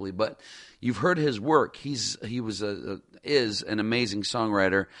probably, but you've heard his work. He is an amazing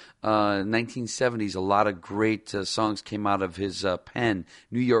songwriter. 1970s, a lot of great songs came out of his pen.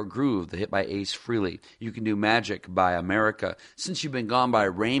 New York Groove, the hit by Ace Frehley. You Can Do Magic by America. Since You've Been Gone by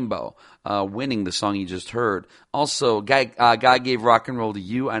Rainbow. Winning, the song you just heard. Also, God Gave Rock and Roll to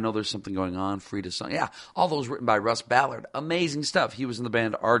You. I Know There's Something Going On. Frida Song. Yeah, all those written by Russ Ballard. Amazing stuff. He was in the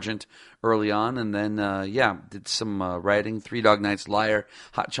band Argent early on, and then, did some writing. Three Dog Night's Liar,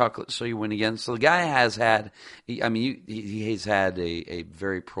 Hot Chocolate So You Win Again. So the guy has had, he's had a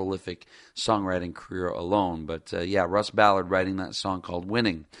very prolific songwriting career alone. But, Russ Ballard writing that song called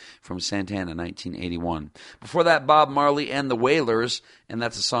Winning from Santana, 1981. Before that, Bob Marley and the Wailers, and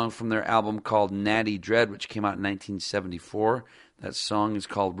that's a song from their album called Natty Dread, which came out in 1974. That song is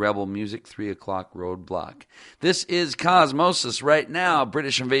called Rebel Music, 3 O'Clock Roadblock. This is Cosmosis right now,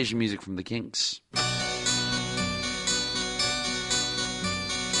 British Invasion music from the Kinks.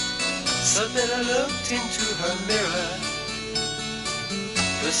 Isabella looked into her mirror.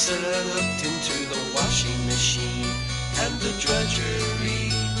 Priscilla looked into the washing machine and the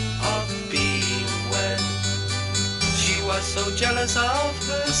drudgery of being wed. She was so jealous of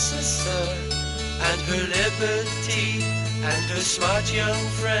her sister and her liberty and her smart young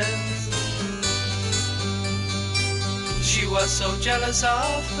friends. She was so jealous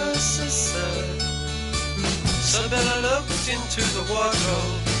of her sister. Isabella looked into the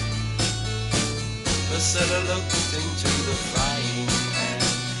wardrobe. Priscilla looked into the frying pan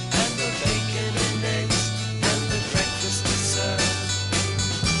and the bacon and eggs and the breakfast dessert.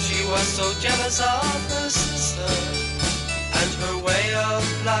 She was so jealous of her sister and her way of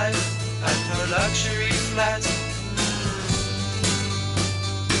life and her luxury flat.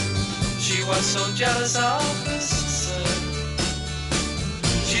 She was so jealous of her sister.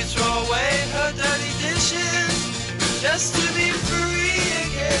 She'd throw away her dirty dishes just to be free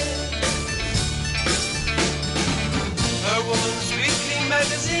again. Her woman's weekly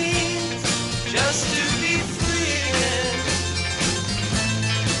magazines just to be free again.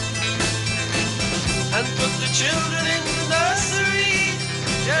 And put the children in the nursery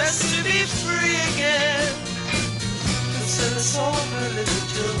just to be free again. Priscilla saw her little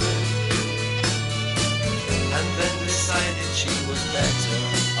children and then decided she was better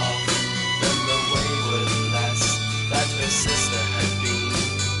off than the wayward lass that her sister had been.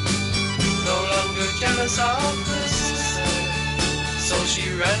 No longer jealous of her sister, so she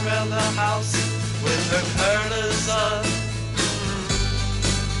ran round the house with her curlers on.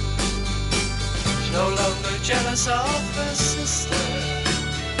 No longer jealous of her sister.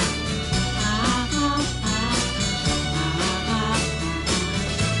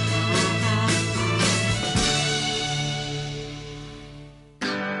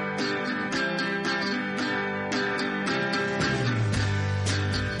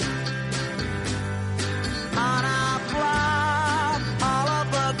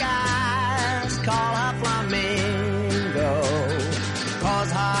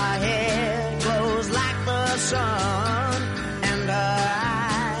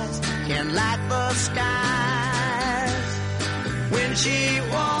 She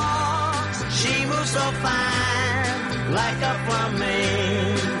walks, she moves so fine, like a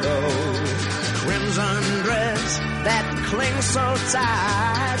flamingo. Crimson dress that clings so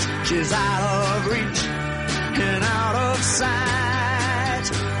tight, she's out of reach and out of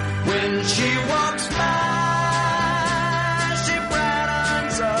sight. When she walks by, she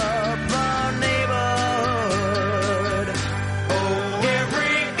brightens up the neighborhood. Oh,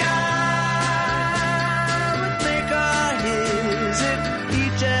 every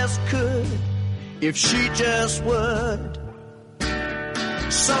if she just would.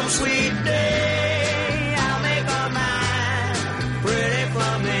 Some sweet day I'll make her mine, pretty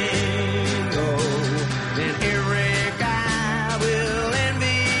flamingo. Then every guy will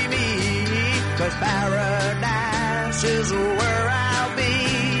envy me, 'cause paradise is where I'll be.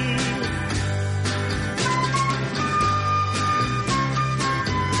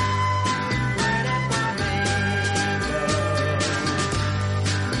 Pretty flamingo.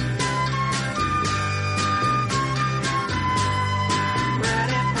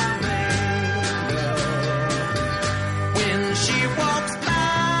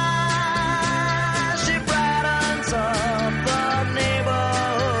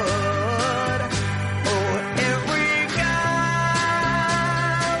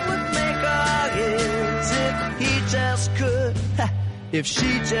 if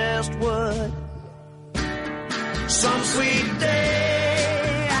she just would. Some sweet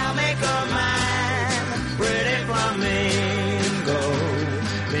day I'll make her mine, pretty flamingo.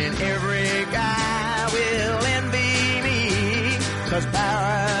 Then every guy will envy me, 'cause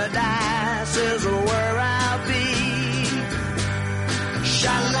paradise is where I'll be.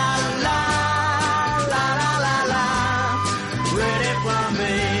 Sha-la-la, la-la-la-la, pretty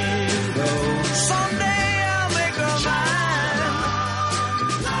flamingo. Someday I'll make her mine.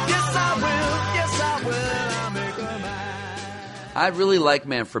 Yes, I will, yes, I will, I'll make her mine. I really like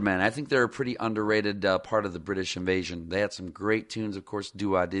Man for Man. I think they're a pretty underrated part of the British invasion. They had some great tunes, of course,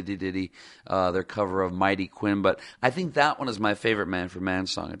 Doo-Wah Diddy Diddy, their cover of Mighty Quinn, but I think that one is my favorite Man for Man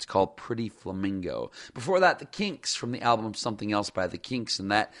song. It's called Pretty Flamingo. Before that, The Kinks from the album Something Else by The Kinks,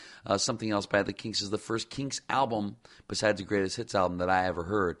 and that Something Else by The Kinks is the first Kinks album, besides the Greatest Hits album, that I ever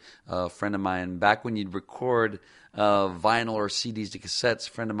heard. A friend of mine, back when you'd record vinyl or CDs to cassettes,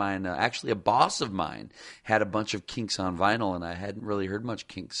 a friend of mine, actually a boss of mine, had a bunch of Kinks on vinyl, and I hadn't really heard much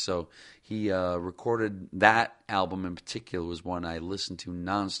Kinks, so he recorded that album in particular. Was one I listened to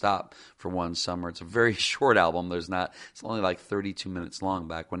nonstop for one summer. It's a very short album. It's only like 32 minutes long,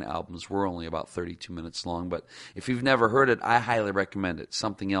 back when albums were only about 32 minutes long. But if you've never heard it, I highly recommend it.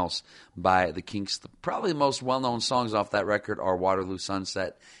 Something Else by The Kinks. Probably the most well-known songs off that record are Waterloo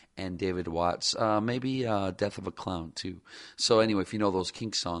Sunset and David Watts, maybe Death of a Clown too. So anyway, if you know those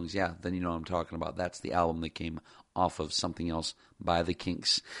Kinks songs, yeah, then you know what I'm talking about. That's the album that came off of Something Else by The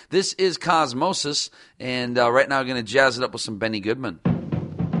Kinks. This is Cosmosis, and right now I'm going to jazz it up with some Benny Goodman.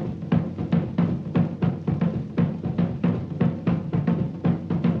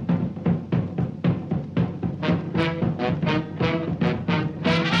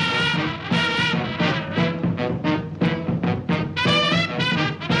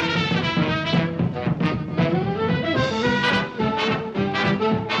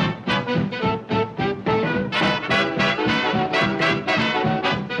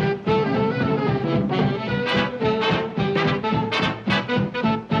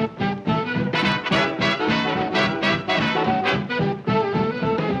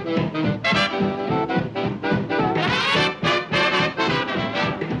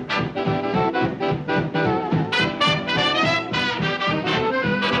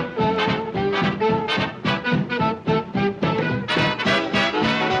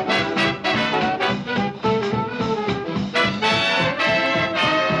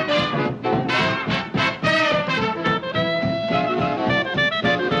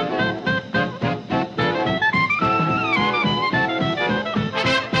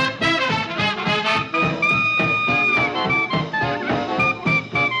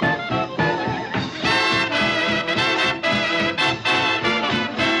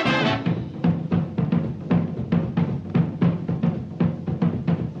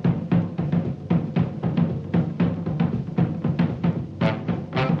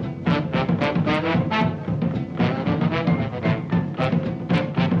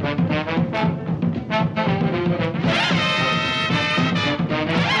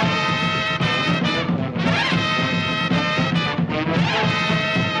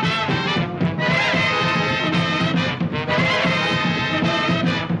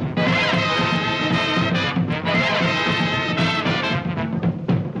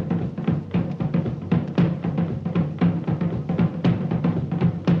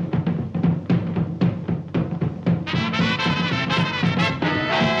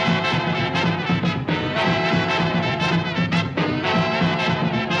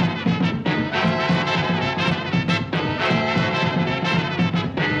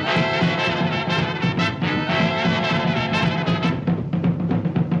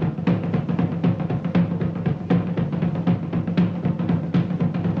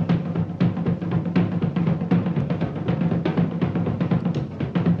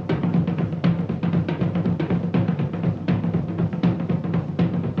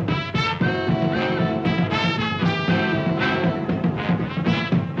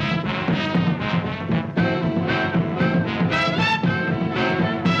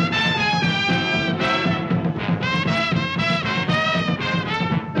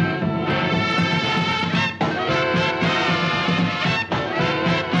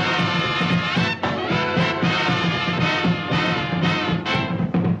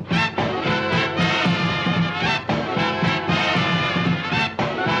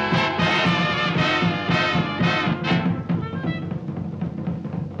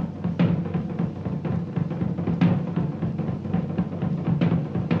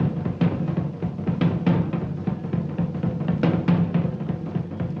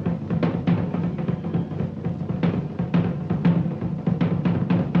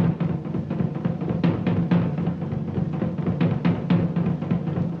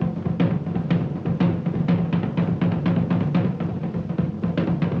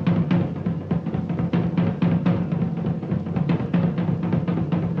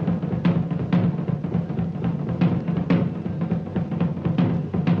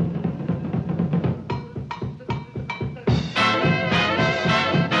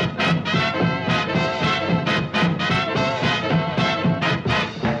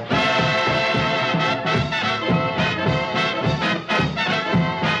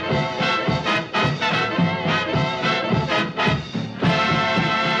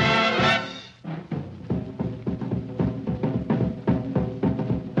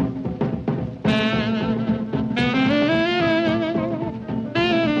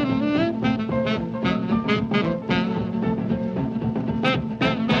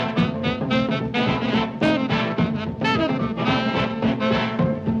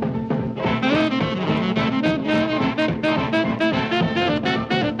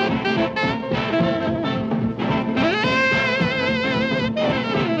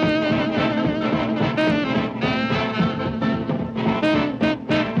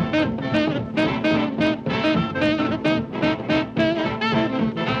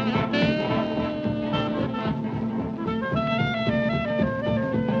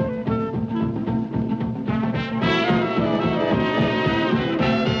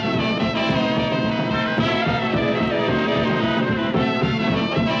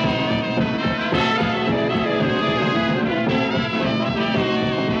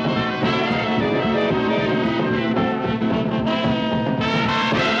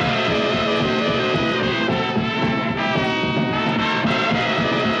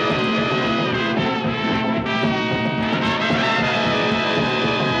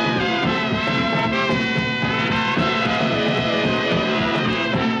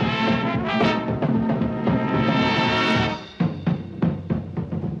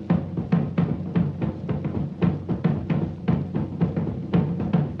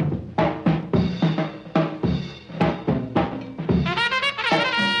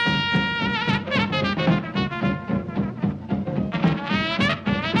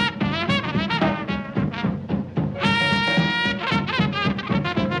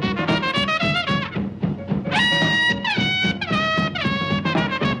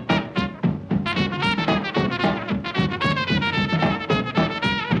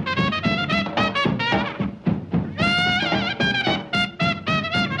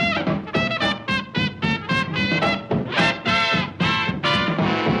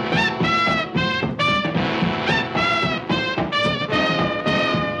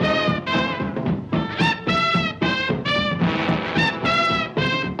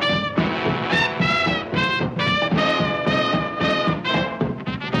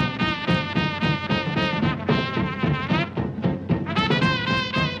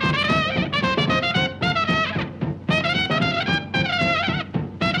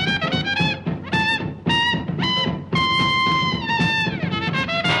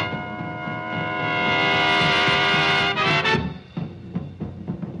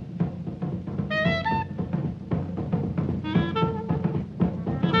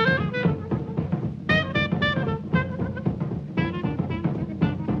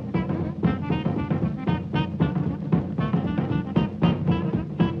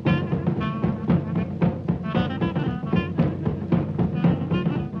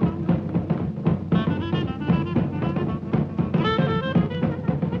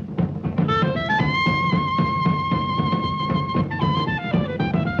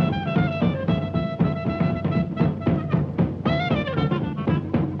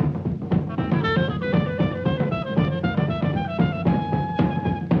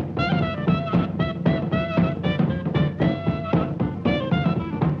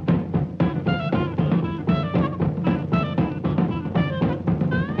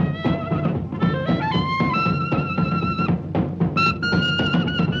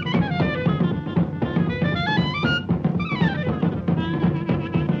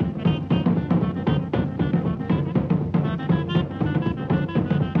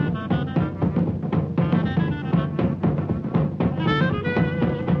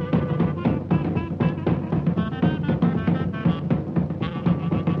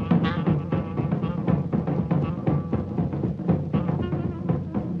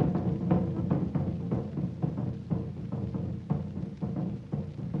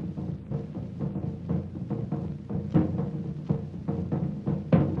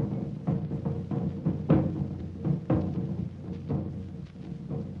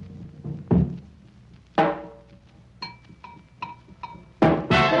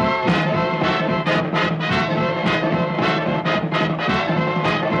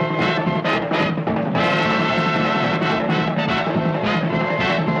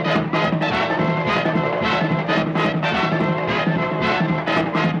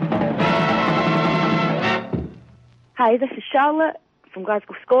 Hi, this is Charlotte from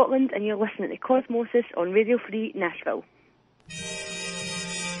Glasgow, Scotland, and you're listening to Cosmosis on Radio Free Nashville.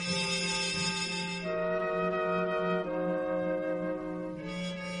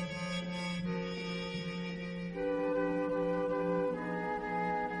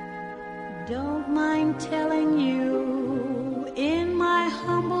 Don't mind telling you in my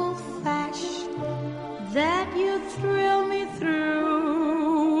humble fashion that you thrill me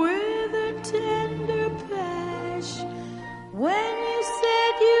through with a tender passion. When you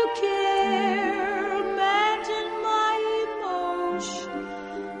said you care, imagine my emotion.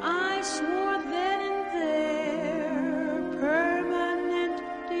 I swore then and there, permanent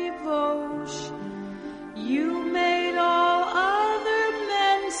devotion. You made all other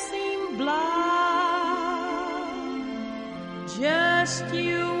men seem blind. Just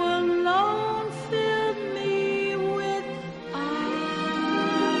you alone filled me with eyes.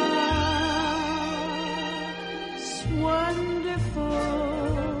 Wonderful,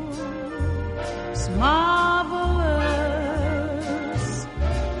 it's marvelous.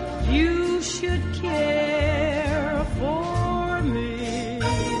 You should care for me.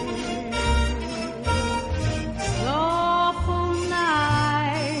 It's awful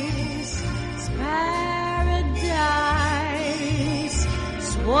nice, it's paradise.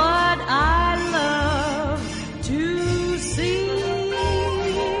 It's what I love to see.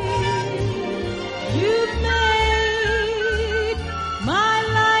 You made my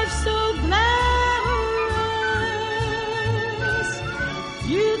life so glamorous.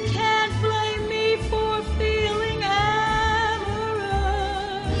 You can't blame me for feeling amorous.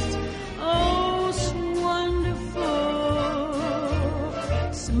 Oh, it's wonderful,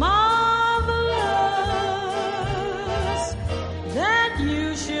 it's marvelous that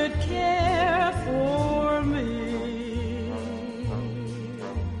you should care for me.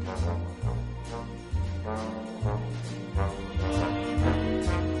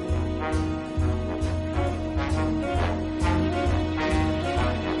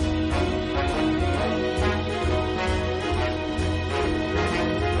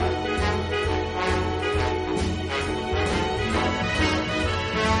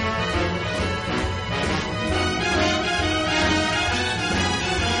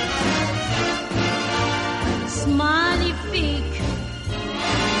 It's magnifique,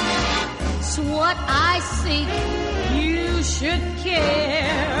 it's what I seek. You should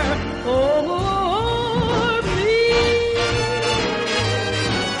care for me.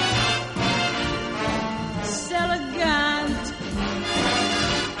 It's elegant,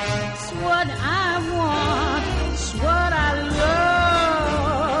 it's what I want, it's what I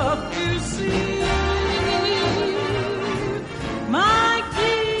love to see. My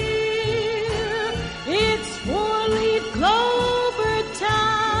dear, it's 4-leaf clover time.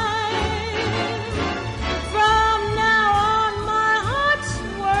 From now on, my heart's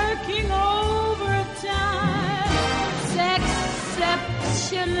working overtime. It's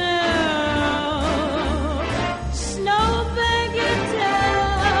exceptional, snowbank it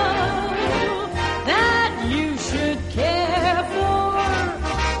down. That you should care for,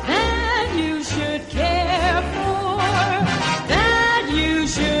 that you should care for, that you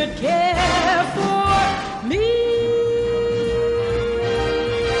should care for me.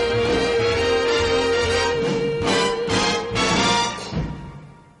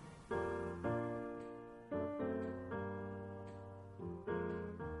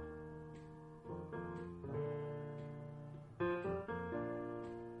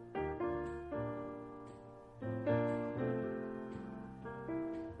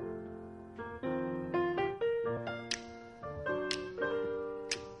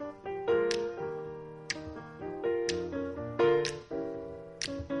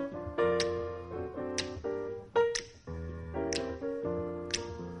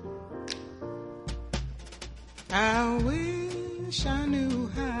 I wish I knew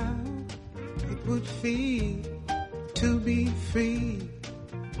how it would feel to be free.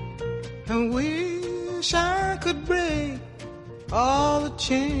 I wish I could break all the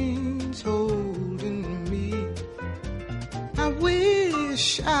chains holding me. I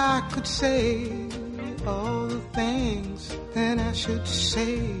wish I could say all the things that I should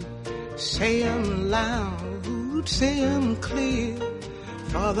say. Say 'em loud, say 'em clear,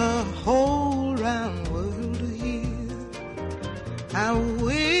 for the whole round world to hear. I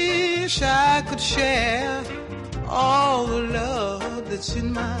wish I could share all the love that's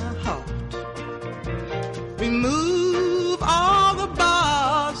in my heart. Remove all the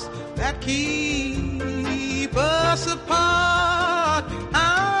bars that keep us apart.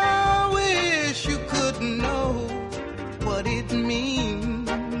 I wish you could know what it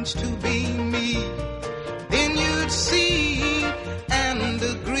means to be me. Then you'd see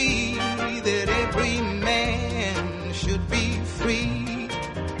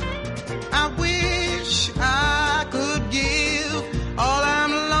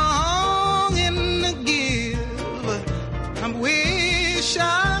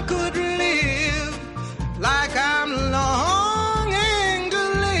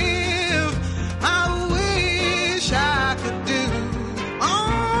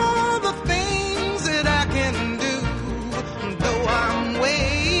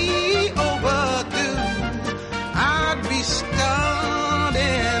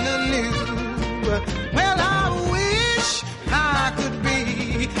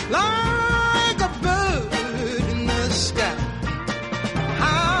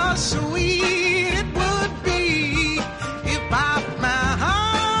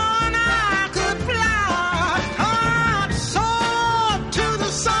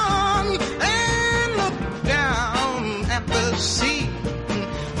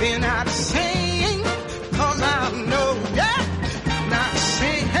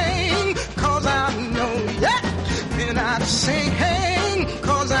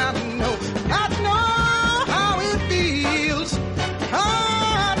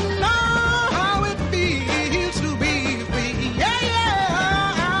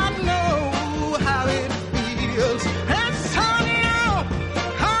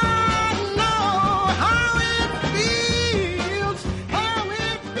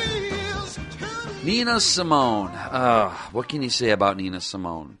Nina Simone. What can you say about Nina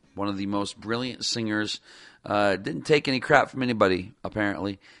Simone? One of the most brilliant singers. Didn't take any crap from anybody,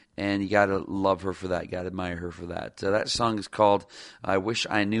 apparently. And you got to love her for that. You got to admire her for that. That song is called I Wish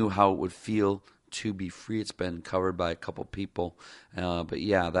I Knew How It Would Feel to Be Free. It's been covered by a couple people. But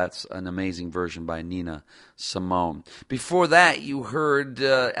yeah, that's an amazing version by Nina Simone. Before that, you heard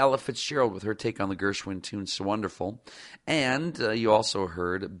Ella Fitzgerald with her take on the Gershwin tune So Wonderful. And you also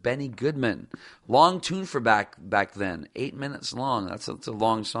heard Benny Goodman. Long tune for back then. 8 minutes long. That's a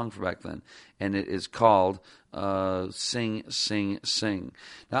long song for back then. And it is called Sing, Sing, Sing.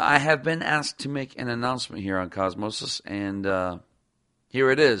 Now, I have been asked to make an announcement here on Cosmosis, and here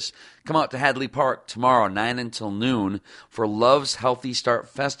it is. Come out to Hadley Park tomorrow, 9 until noon, for Love's Healthy Start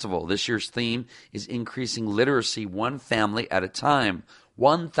Festival. This year's theme is increasing literacy one family at a time.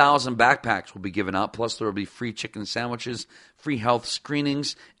 1,000 backpacks will be given out, plus there will be free chicken sandwiches, free health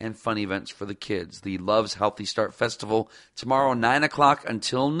screenings, and fun events for the kids. The Love's Healthy Start Festival tomorrow, 9 o'clock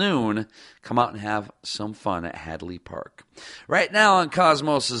until noon. Come out and have some fun at Hadley Park. Right now on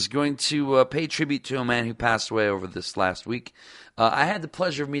Cosmos is going to pay tribute to a man who passed away over this last week. I had the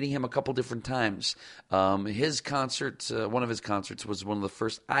pleasure of meeting him a couple different times. His concert, one of his concerts, was one of the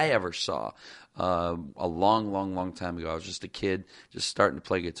first I ever saw a long time ago. I was just a kid, just starting to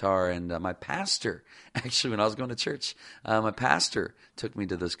play guitar, and my pastor, actually, when I was going to church, my pastor took me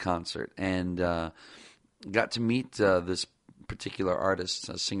to this concert and got to meet this particular artist,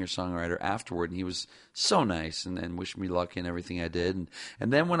 a singer-songwriter, afterward, and he was so nice and wished me luck in everything I did.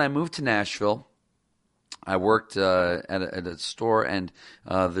 And then when I moved to Nashville, I worked at a store, and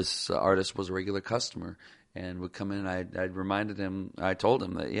this artist was a regular customer and would come in. I reminded him, I told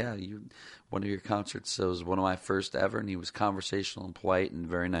him that, yeah, one of your concerts was one of my first ever, and he was conversational and polite and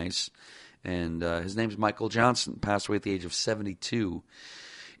very nice. And his name's Michael Johnson, passed away at the age of 72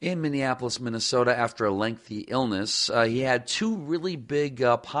 in Minneapolis, Minnesota, after a lengthy illness. He had two really big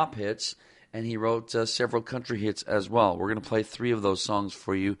pop hits, and he wrote several country hits as well. We're going to play three of those songs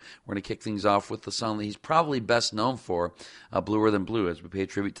for you. We're going to kick things off with the song that he's probably best known for, Bluer Than Blue, as we pay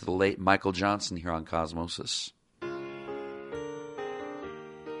tribute to the late Michael Johnson here on Cosmosis.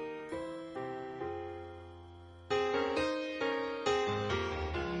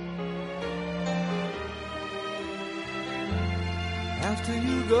 After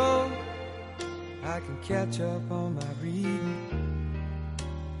you go, I can catch up on my reading.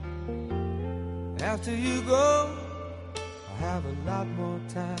 After you go, I have a lot more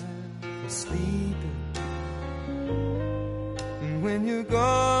time for sleeping. And when you're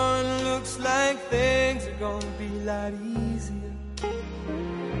gone, looks like things are gonna be a lot easier.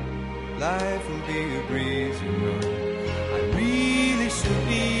 Life will be a breeze, you know. I really should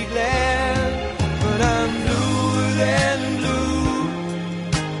be glad, but I'm bluer than blue,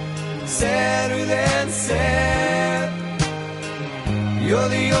 sadder than sad. You're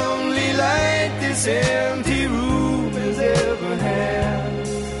the only light this empty room has ever had.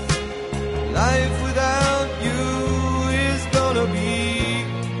 Life without you is gonna be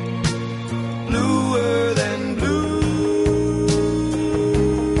bluer than blue.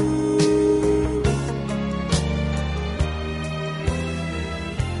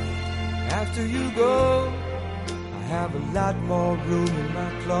 After you go, I have a lot more room in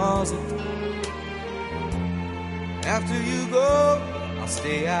my closet. After you go, I'll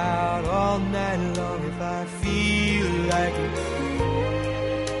stay out all night long if I feel like it.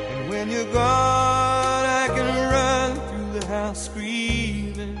 And when you're gone, I can run through the house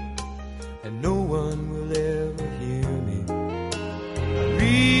screaming, and no one will ever hear me. I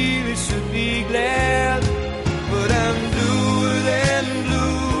really should be glad, but I'm bluer than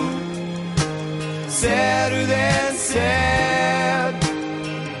blue, sadder than sad.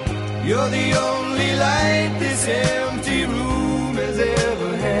 You're the only light this empty room has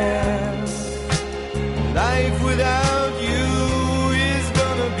ever had. Life without you is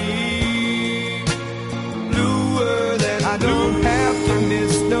gonna be bluer than blue. I don't have to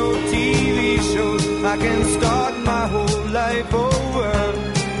miss no TV shows. I can start my whole life over.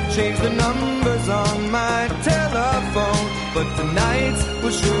 Change the numbers on my telephone, but tonight's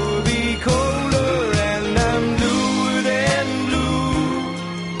will sure be colder. And I'm bluer than blue,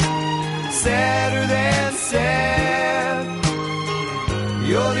 sadder than sad.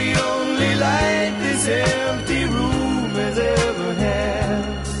 You're the only light this empty room has ever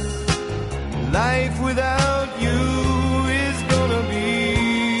had. Life without you is gonna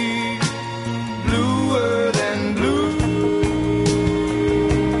be bluer than blue.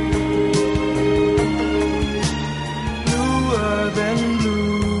 Bluer than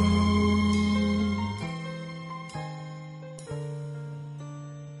blue.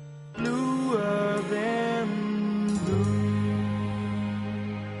 Bluer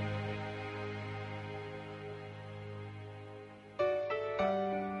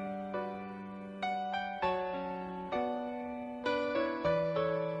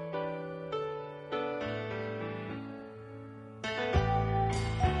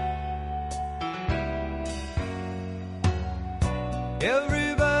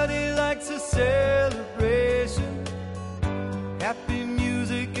it's a celebration, happy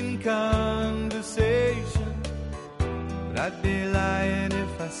music and conversation. But I'd be lying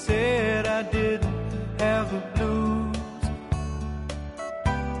if I said I didn't have the blues.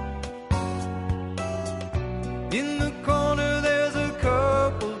 In the corner there's a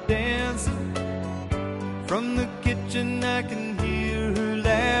couple dancing. From the kitchen I can hear her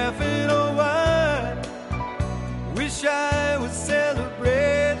laughing. Oh, I wish I was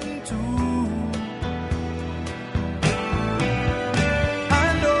celebrating too. I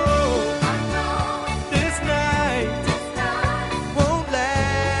know this night won't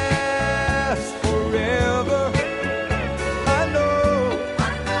last forever. I know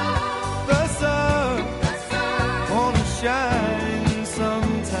the sun's gonna shine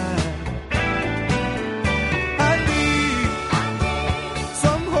sometime. I need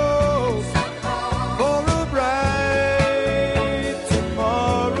some hope for a bright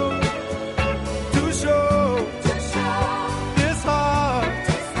tomorrow to show this heart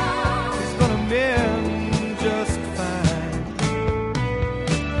is gonna mend just fine.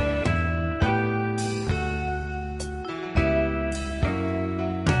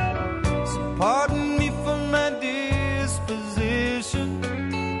 So pardon me for my disposition.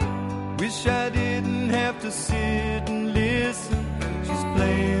 Wish I didn't have to sit and listen. She's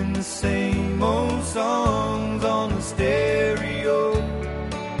playing the same old songs on the stereo.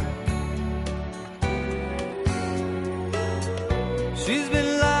 She's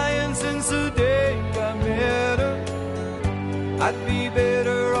been lying since the day I met her. I'd be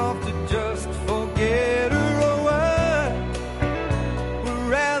better off to just forget her. Oh, I would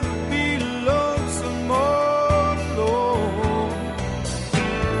rather be lonesome all alone.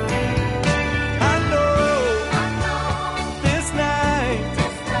 I know this night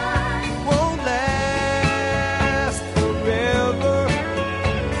won't last forever.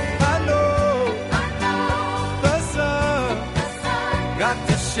 I know the sun got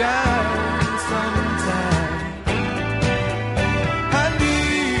to shine sometime. I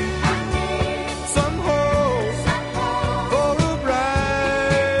need some hope for a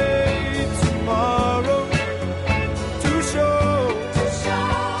bright tomorrow to show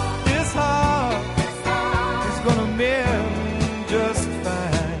this heart is gonna mend just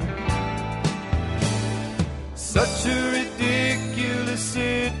fine. Such a ridiculous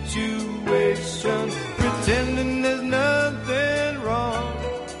situation, pretending there's nothing wrong.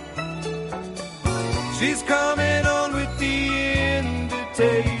 She's coming on with the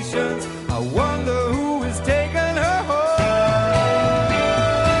invitations. I wonder who is taking her home.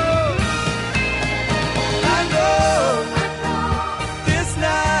 I know this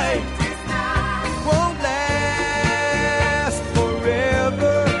night won't last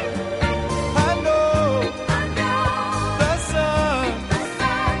forever. I know the sun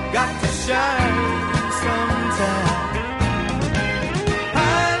got to shine sometime. I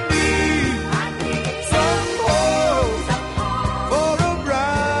need some hope for a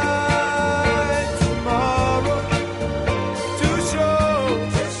bright tomorrow to show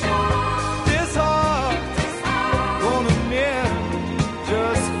this heart gonna mend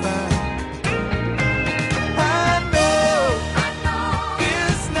just fine. I know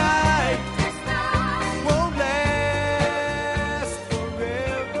this night won't last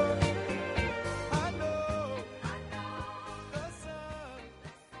forever. I know the sun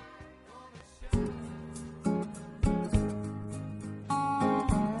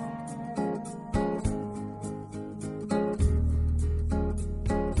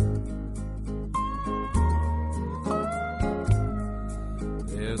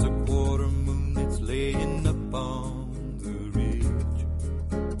There's a quarter moon that's laying up on the ridge,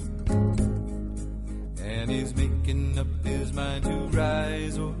 and he's making up his mind to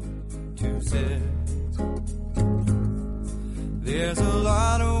rise or to set. There's a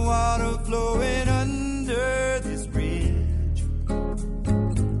lot of water flowing under this bridge.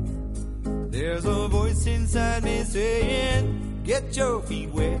 There's a voice inside me saying, get your feet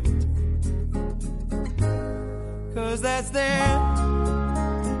wet, 'cause that's there.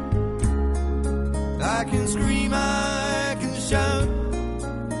 I can scream, I can shout,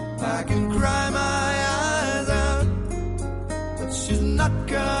 I can cry my eyes out, but she's not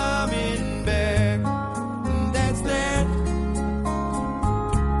coming back, and that's that.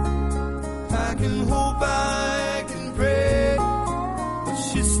 I can hope, I can pray, but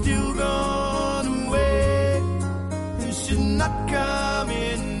she's still gone away, and she's not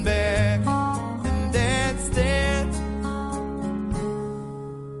coming back, and that's that.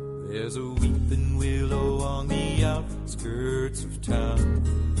 There's a weeping willow on the outskirts of town,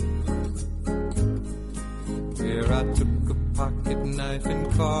 where I took a pocket knife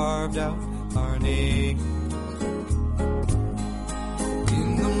and carved out our names.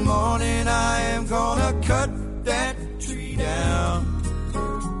 In the morning I am gonna cut that tree down.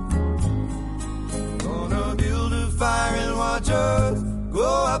 Gonna build a fire and watch us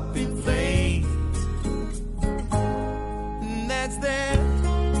go up in flames. And that's that.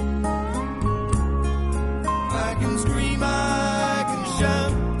 I can scream, I can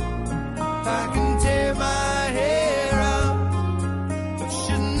shout, I can tear my hair out, but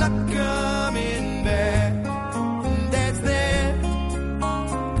she's not coming back. And that's that.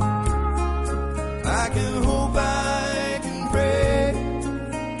 I can hope, I can pray,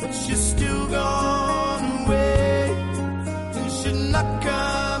 but she's still gone away, and she's not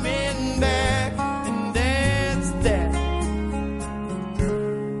coming back. And that's that.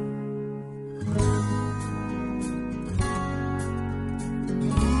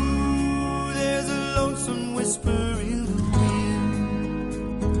 Ooh, there's a lonesome whisper in the wind.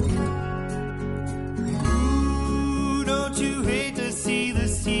 Ooh, don't you hate to see the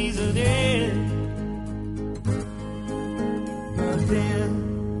season end? But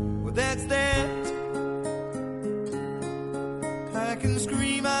then, well, that's that. I can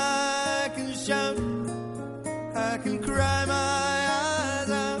scream, I can shout, I can cry my eyes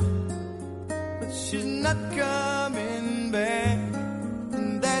out, but she's not coming back.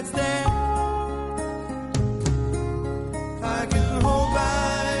 And that's that. I can hope,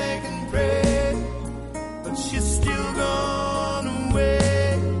 I can pray, but she's still gone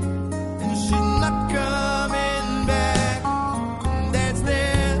away, and she's not coming back. And that's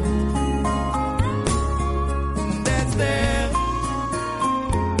that. And that's that.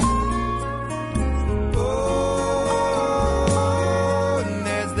 Oh, and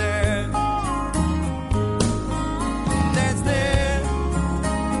that's that. And that's that.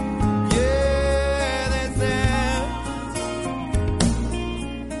 Yeah, that's that.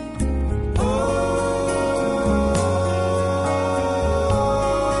 Oh,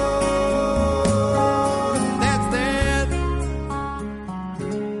 that's that.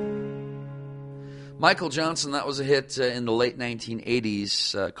 Michael Johnson, that was a hit in the late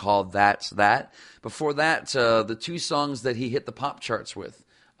 1980s called That's That. Before that, the two songs that he hit the pop charts with,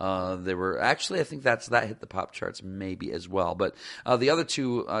 they were actually, I think That's That hit the pop charts maybe as well. But the other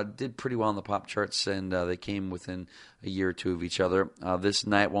two did pretty well on the pop charts, and they came within a year or two of each other. This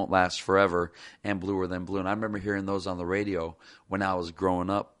Night Won't Last Forever and Bluer Than Blue. And I remember hearing those on the radio when I was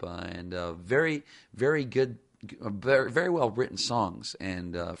growing up, and very, very good. Very, very well written songs,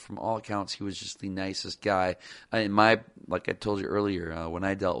 and from all accounts, he was just the nicest guy. Like I told you earlier, when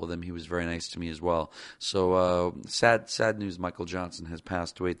I dealt with him, he was very nice to me as well. So sad news. Michael Johnson has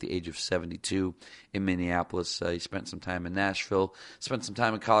passed away at the age of 72 in Minneapolis. He spent some time in Nashville, spent some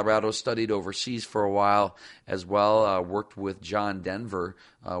time in Colorado, studied overseas for a while as well. Worked with John Denver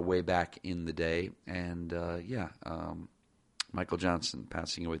way back in the day, and Michael Johnson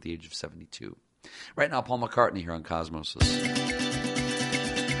passing away at the age of 72. Right now, Paul McCartney here on Cosmosis.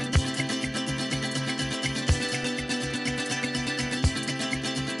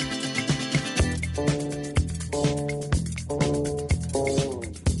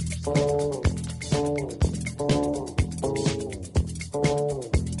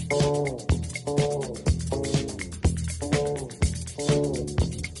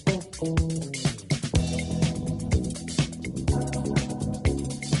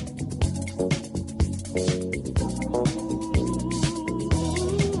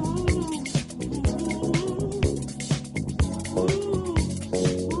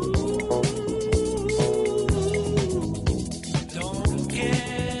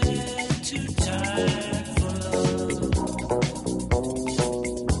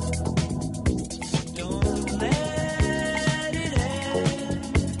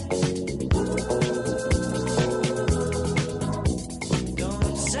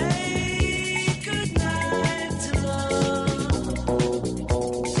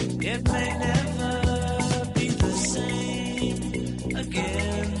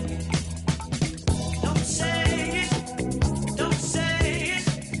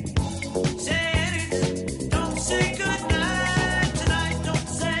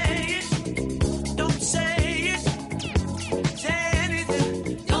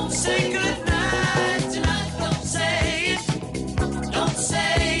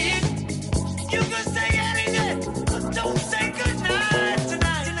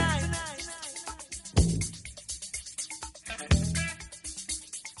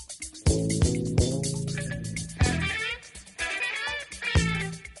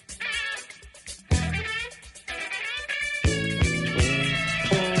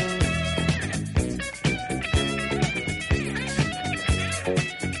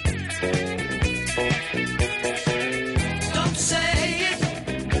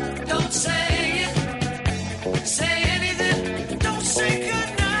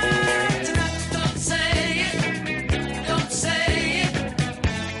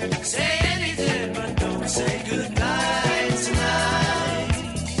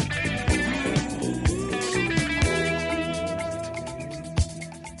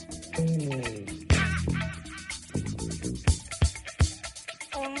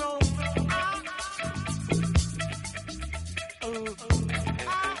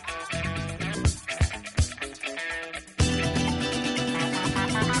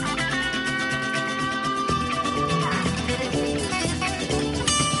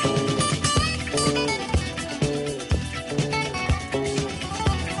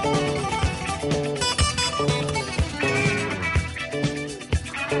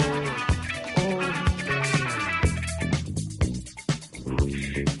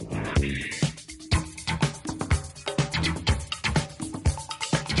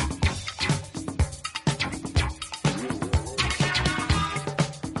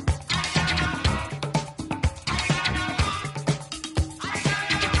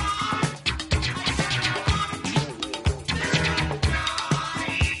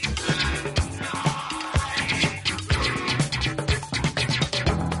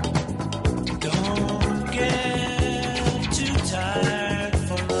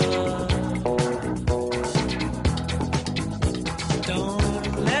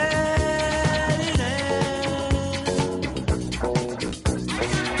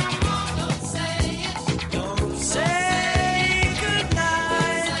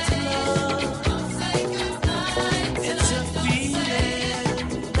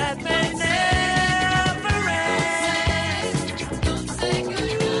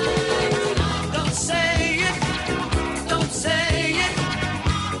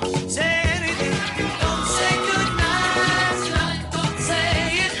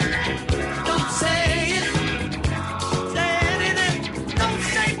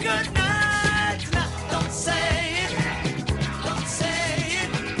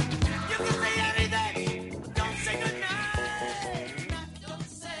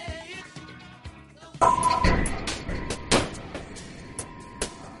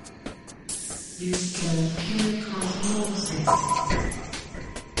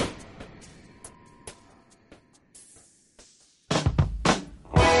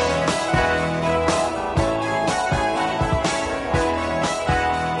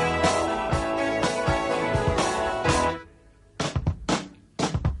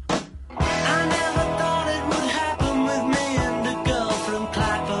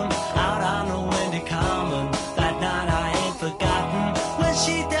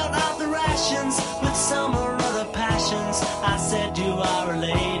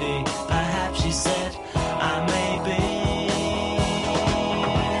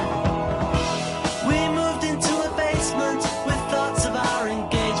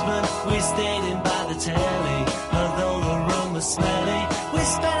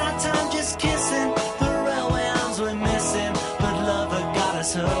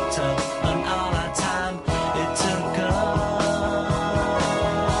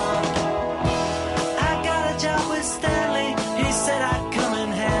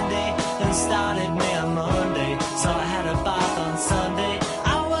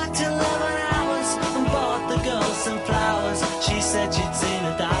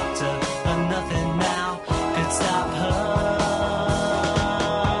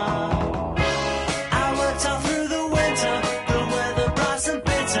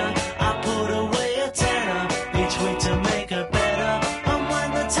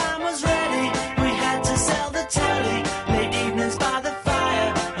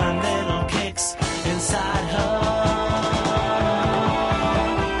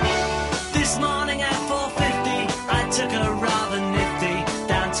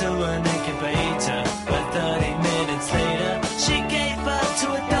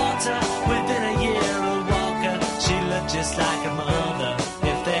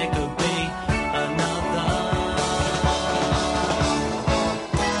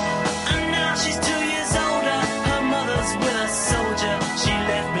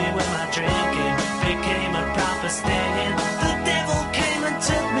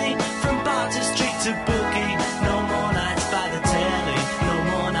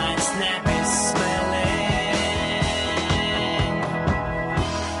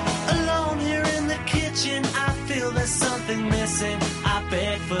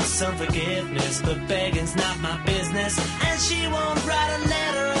 Some forgiveness, but begging's not my business. And she won't write a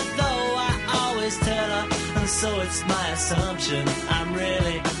letter, although I always tell her. And so it's my assumption I'm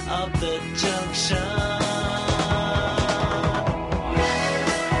really up the junction.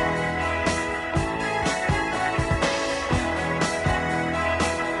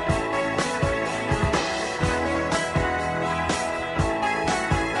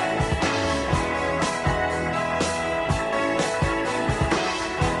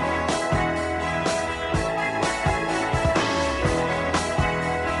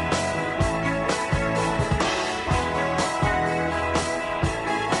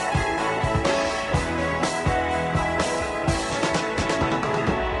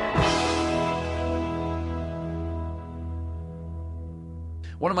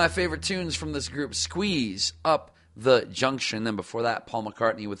 One of my favorite tunes from this group, Squeeze Up the Junction. Then before that, Paul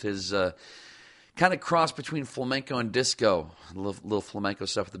McCartney with his kind of cross between flamenco and disco. A little flamenco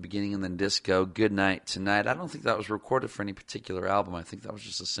stuff at the beginning and then disco. Good Night Tonight. I don't think that was recorded for any particular album. I think that was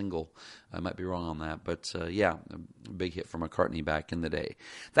just a single. I might be wrong on that. But yeah, a big hit for McCartney back in the day.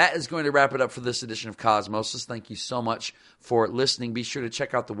 That is going to wrap it up for this edition of Cosmosis. Thank you so much for listening. Be sure to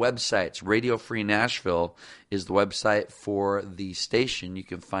check out the websites. Radio Free Nashville is the website for the station. You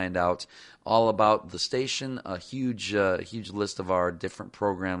can find out all about the station, a huge list of our different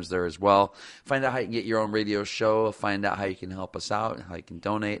programs there as well. Find out how you can get your own radio show. Find out how you can help us out, how you can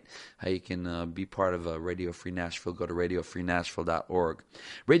donate, how you can be part of Radio Free Nashville. Go to radiofreenashville.org.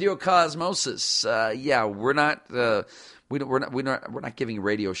 Radio Cosmosis. We're not giving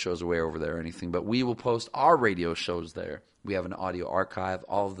radio shows away over there or anything, but we will post our radio shows there. We have an audio archive.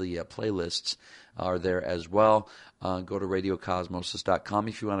 All of the playlists are there as well. Go to radiocosmosis.com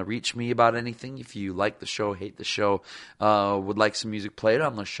if you want to reach me about anything. If you like the show, hate the show, would like some music played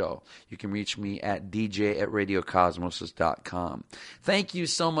on the show, you can reach me at dj@radiocosmosis.com. Thank you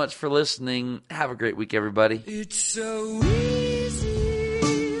so much for listening. Have a great week, everybody. It's so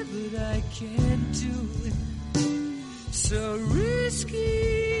easy, but I can't do it. So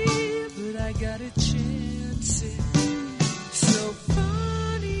risky, but I got a chance it. So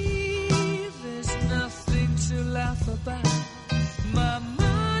funny, there's nothing to laugh about. My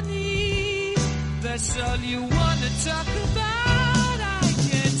money, that's all you want to talk about. I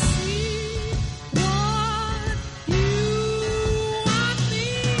can see what you want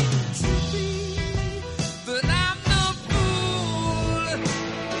me to be, but I'm no fool.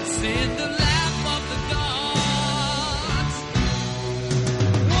 It's in the lap of the gods.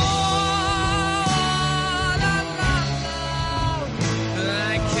 Oh, la, la, la. I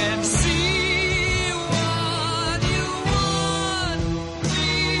can see what you want me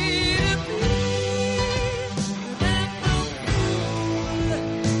to be, but I'm no fool.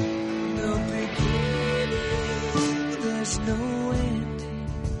 No beginning, there's no ending.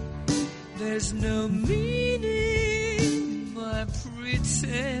 There's no meaning, my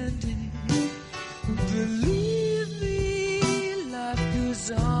pretending. Believe me, life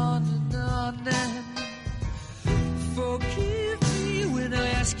goes on and on and forgive me when I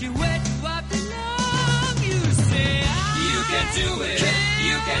ask you where do I belong. You say you can do it,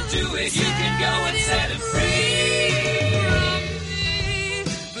 you can do it, you can go and set it free.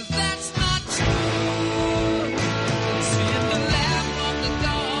 But that's not true. It's in the lap of the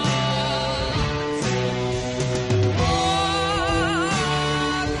gods. Oh,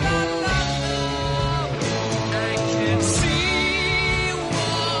 la, la, la. I can see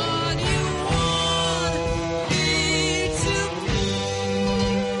what you want me to be,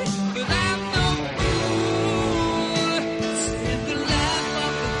 but I'm no fool. It's in the lap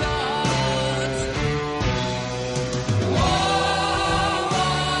of the gods. Oh, la,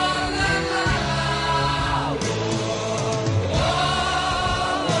 la, la. Oh,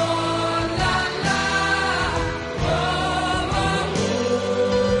 la, la.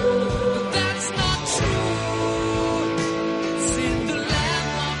 But that's not true. It's in the lap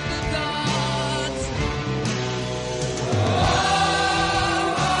of the gods. Oh,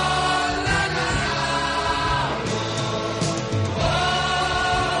 la, la. Oh,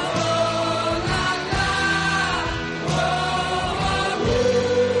 la, la.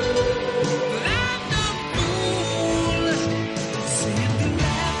 But I'm no fool. It's in the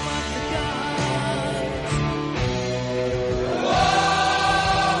lap of the gods. Oh,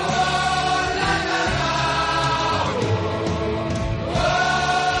 la, la.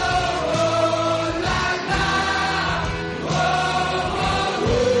 Oh, la, la.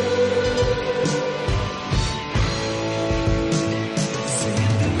 It's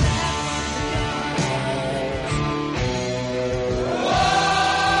in the lap of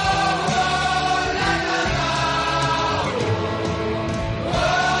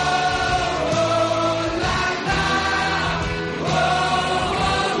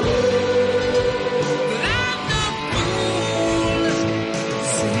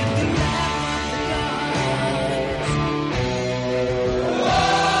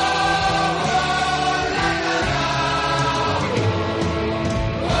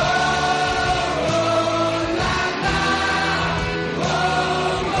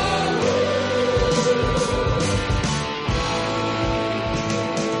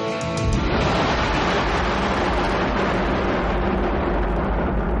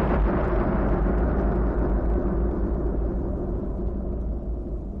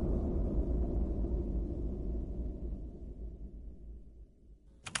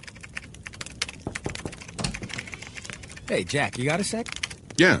Hey, Jack, you got a sec?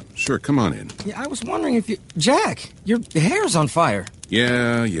 Yeah, sure, come on in. Yeah, I was wondering if you... Jack, your hair's on fire.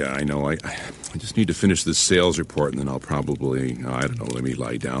 Yeah, I know. I just need to finish this sales report, and then I'll probably, I don't know, let me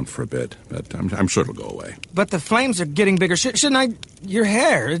lie down for a bit. But I'm sure it'll go away. But the flames are getting bigger. Shouldn't I... Your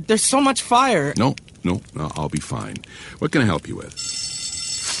hair, there's so much fire. No, I'll be fine. What can I help you with?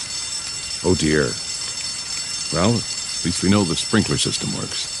 Oh, dear. Well, at least we know the sprinkler system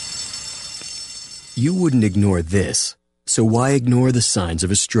works. You wouldn't ignore this, so why ignore the signs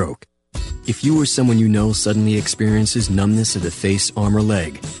of a stroke? If you or someone you know suddenly experiences numbness of the face, arm, or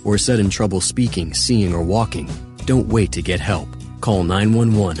leg, or sudden trouble speaking, seeing, or walking, don't wait to get help. Call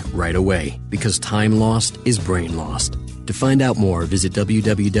 911 right away, because time lost is brain lost. To find out more, visit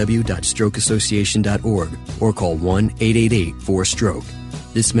www.strokeassociation.org or call 1-888-4STROKE.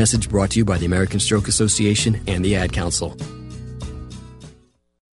 This message brought to you by the American Stroke Association and the Ad Council.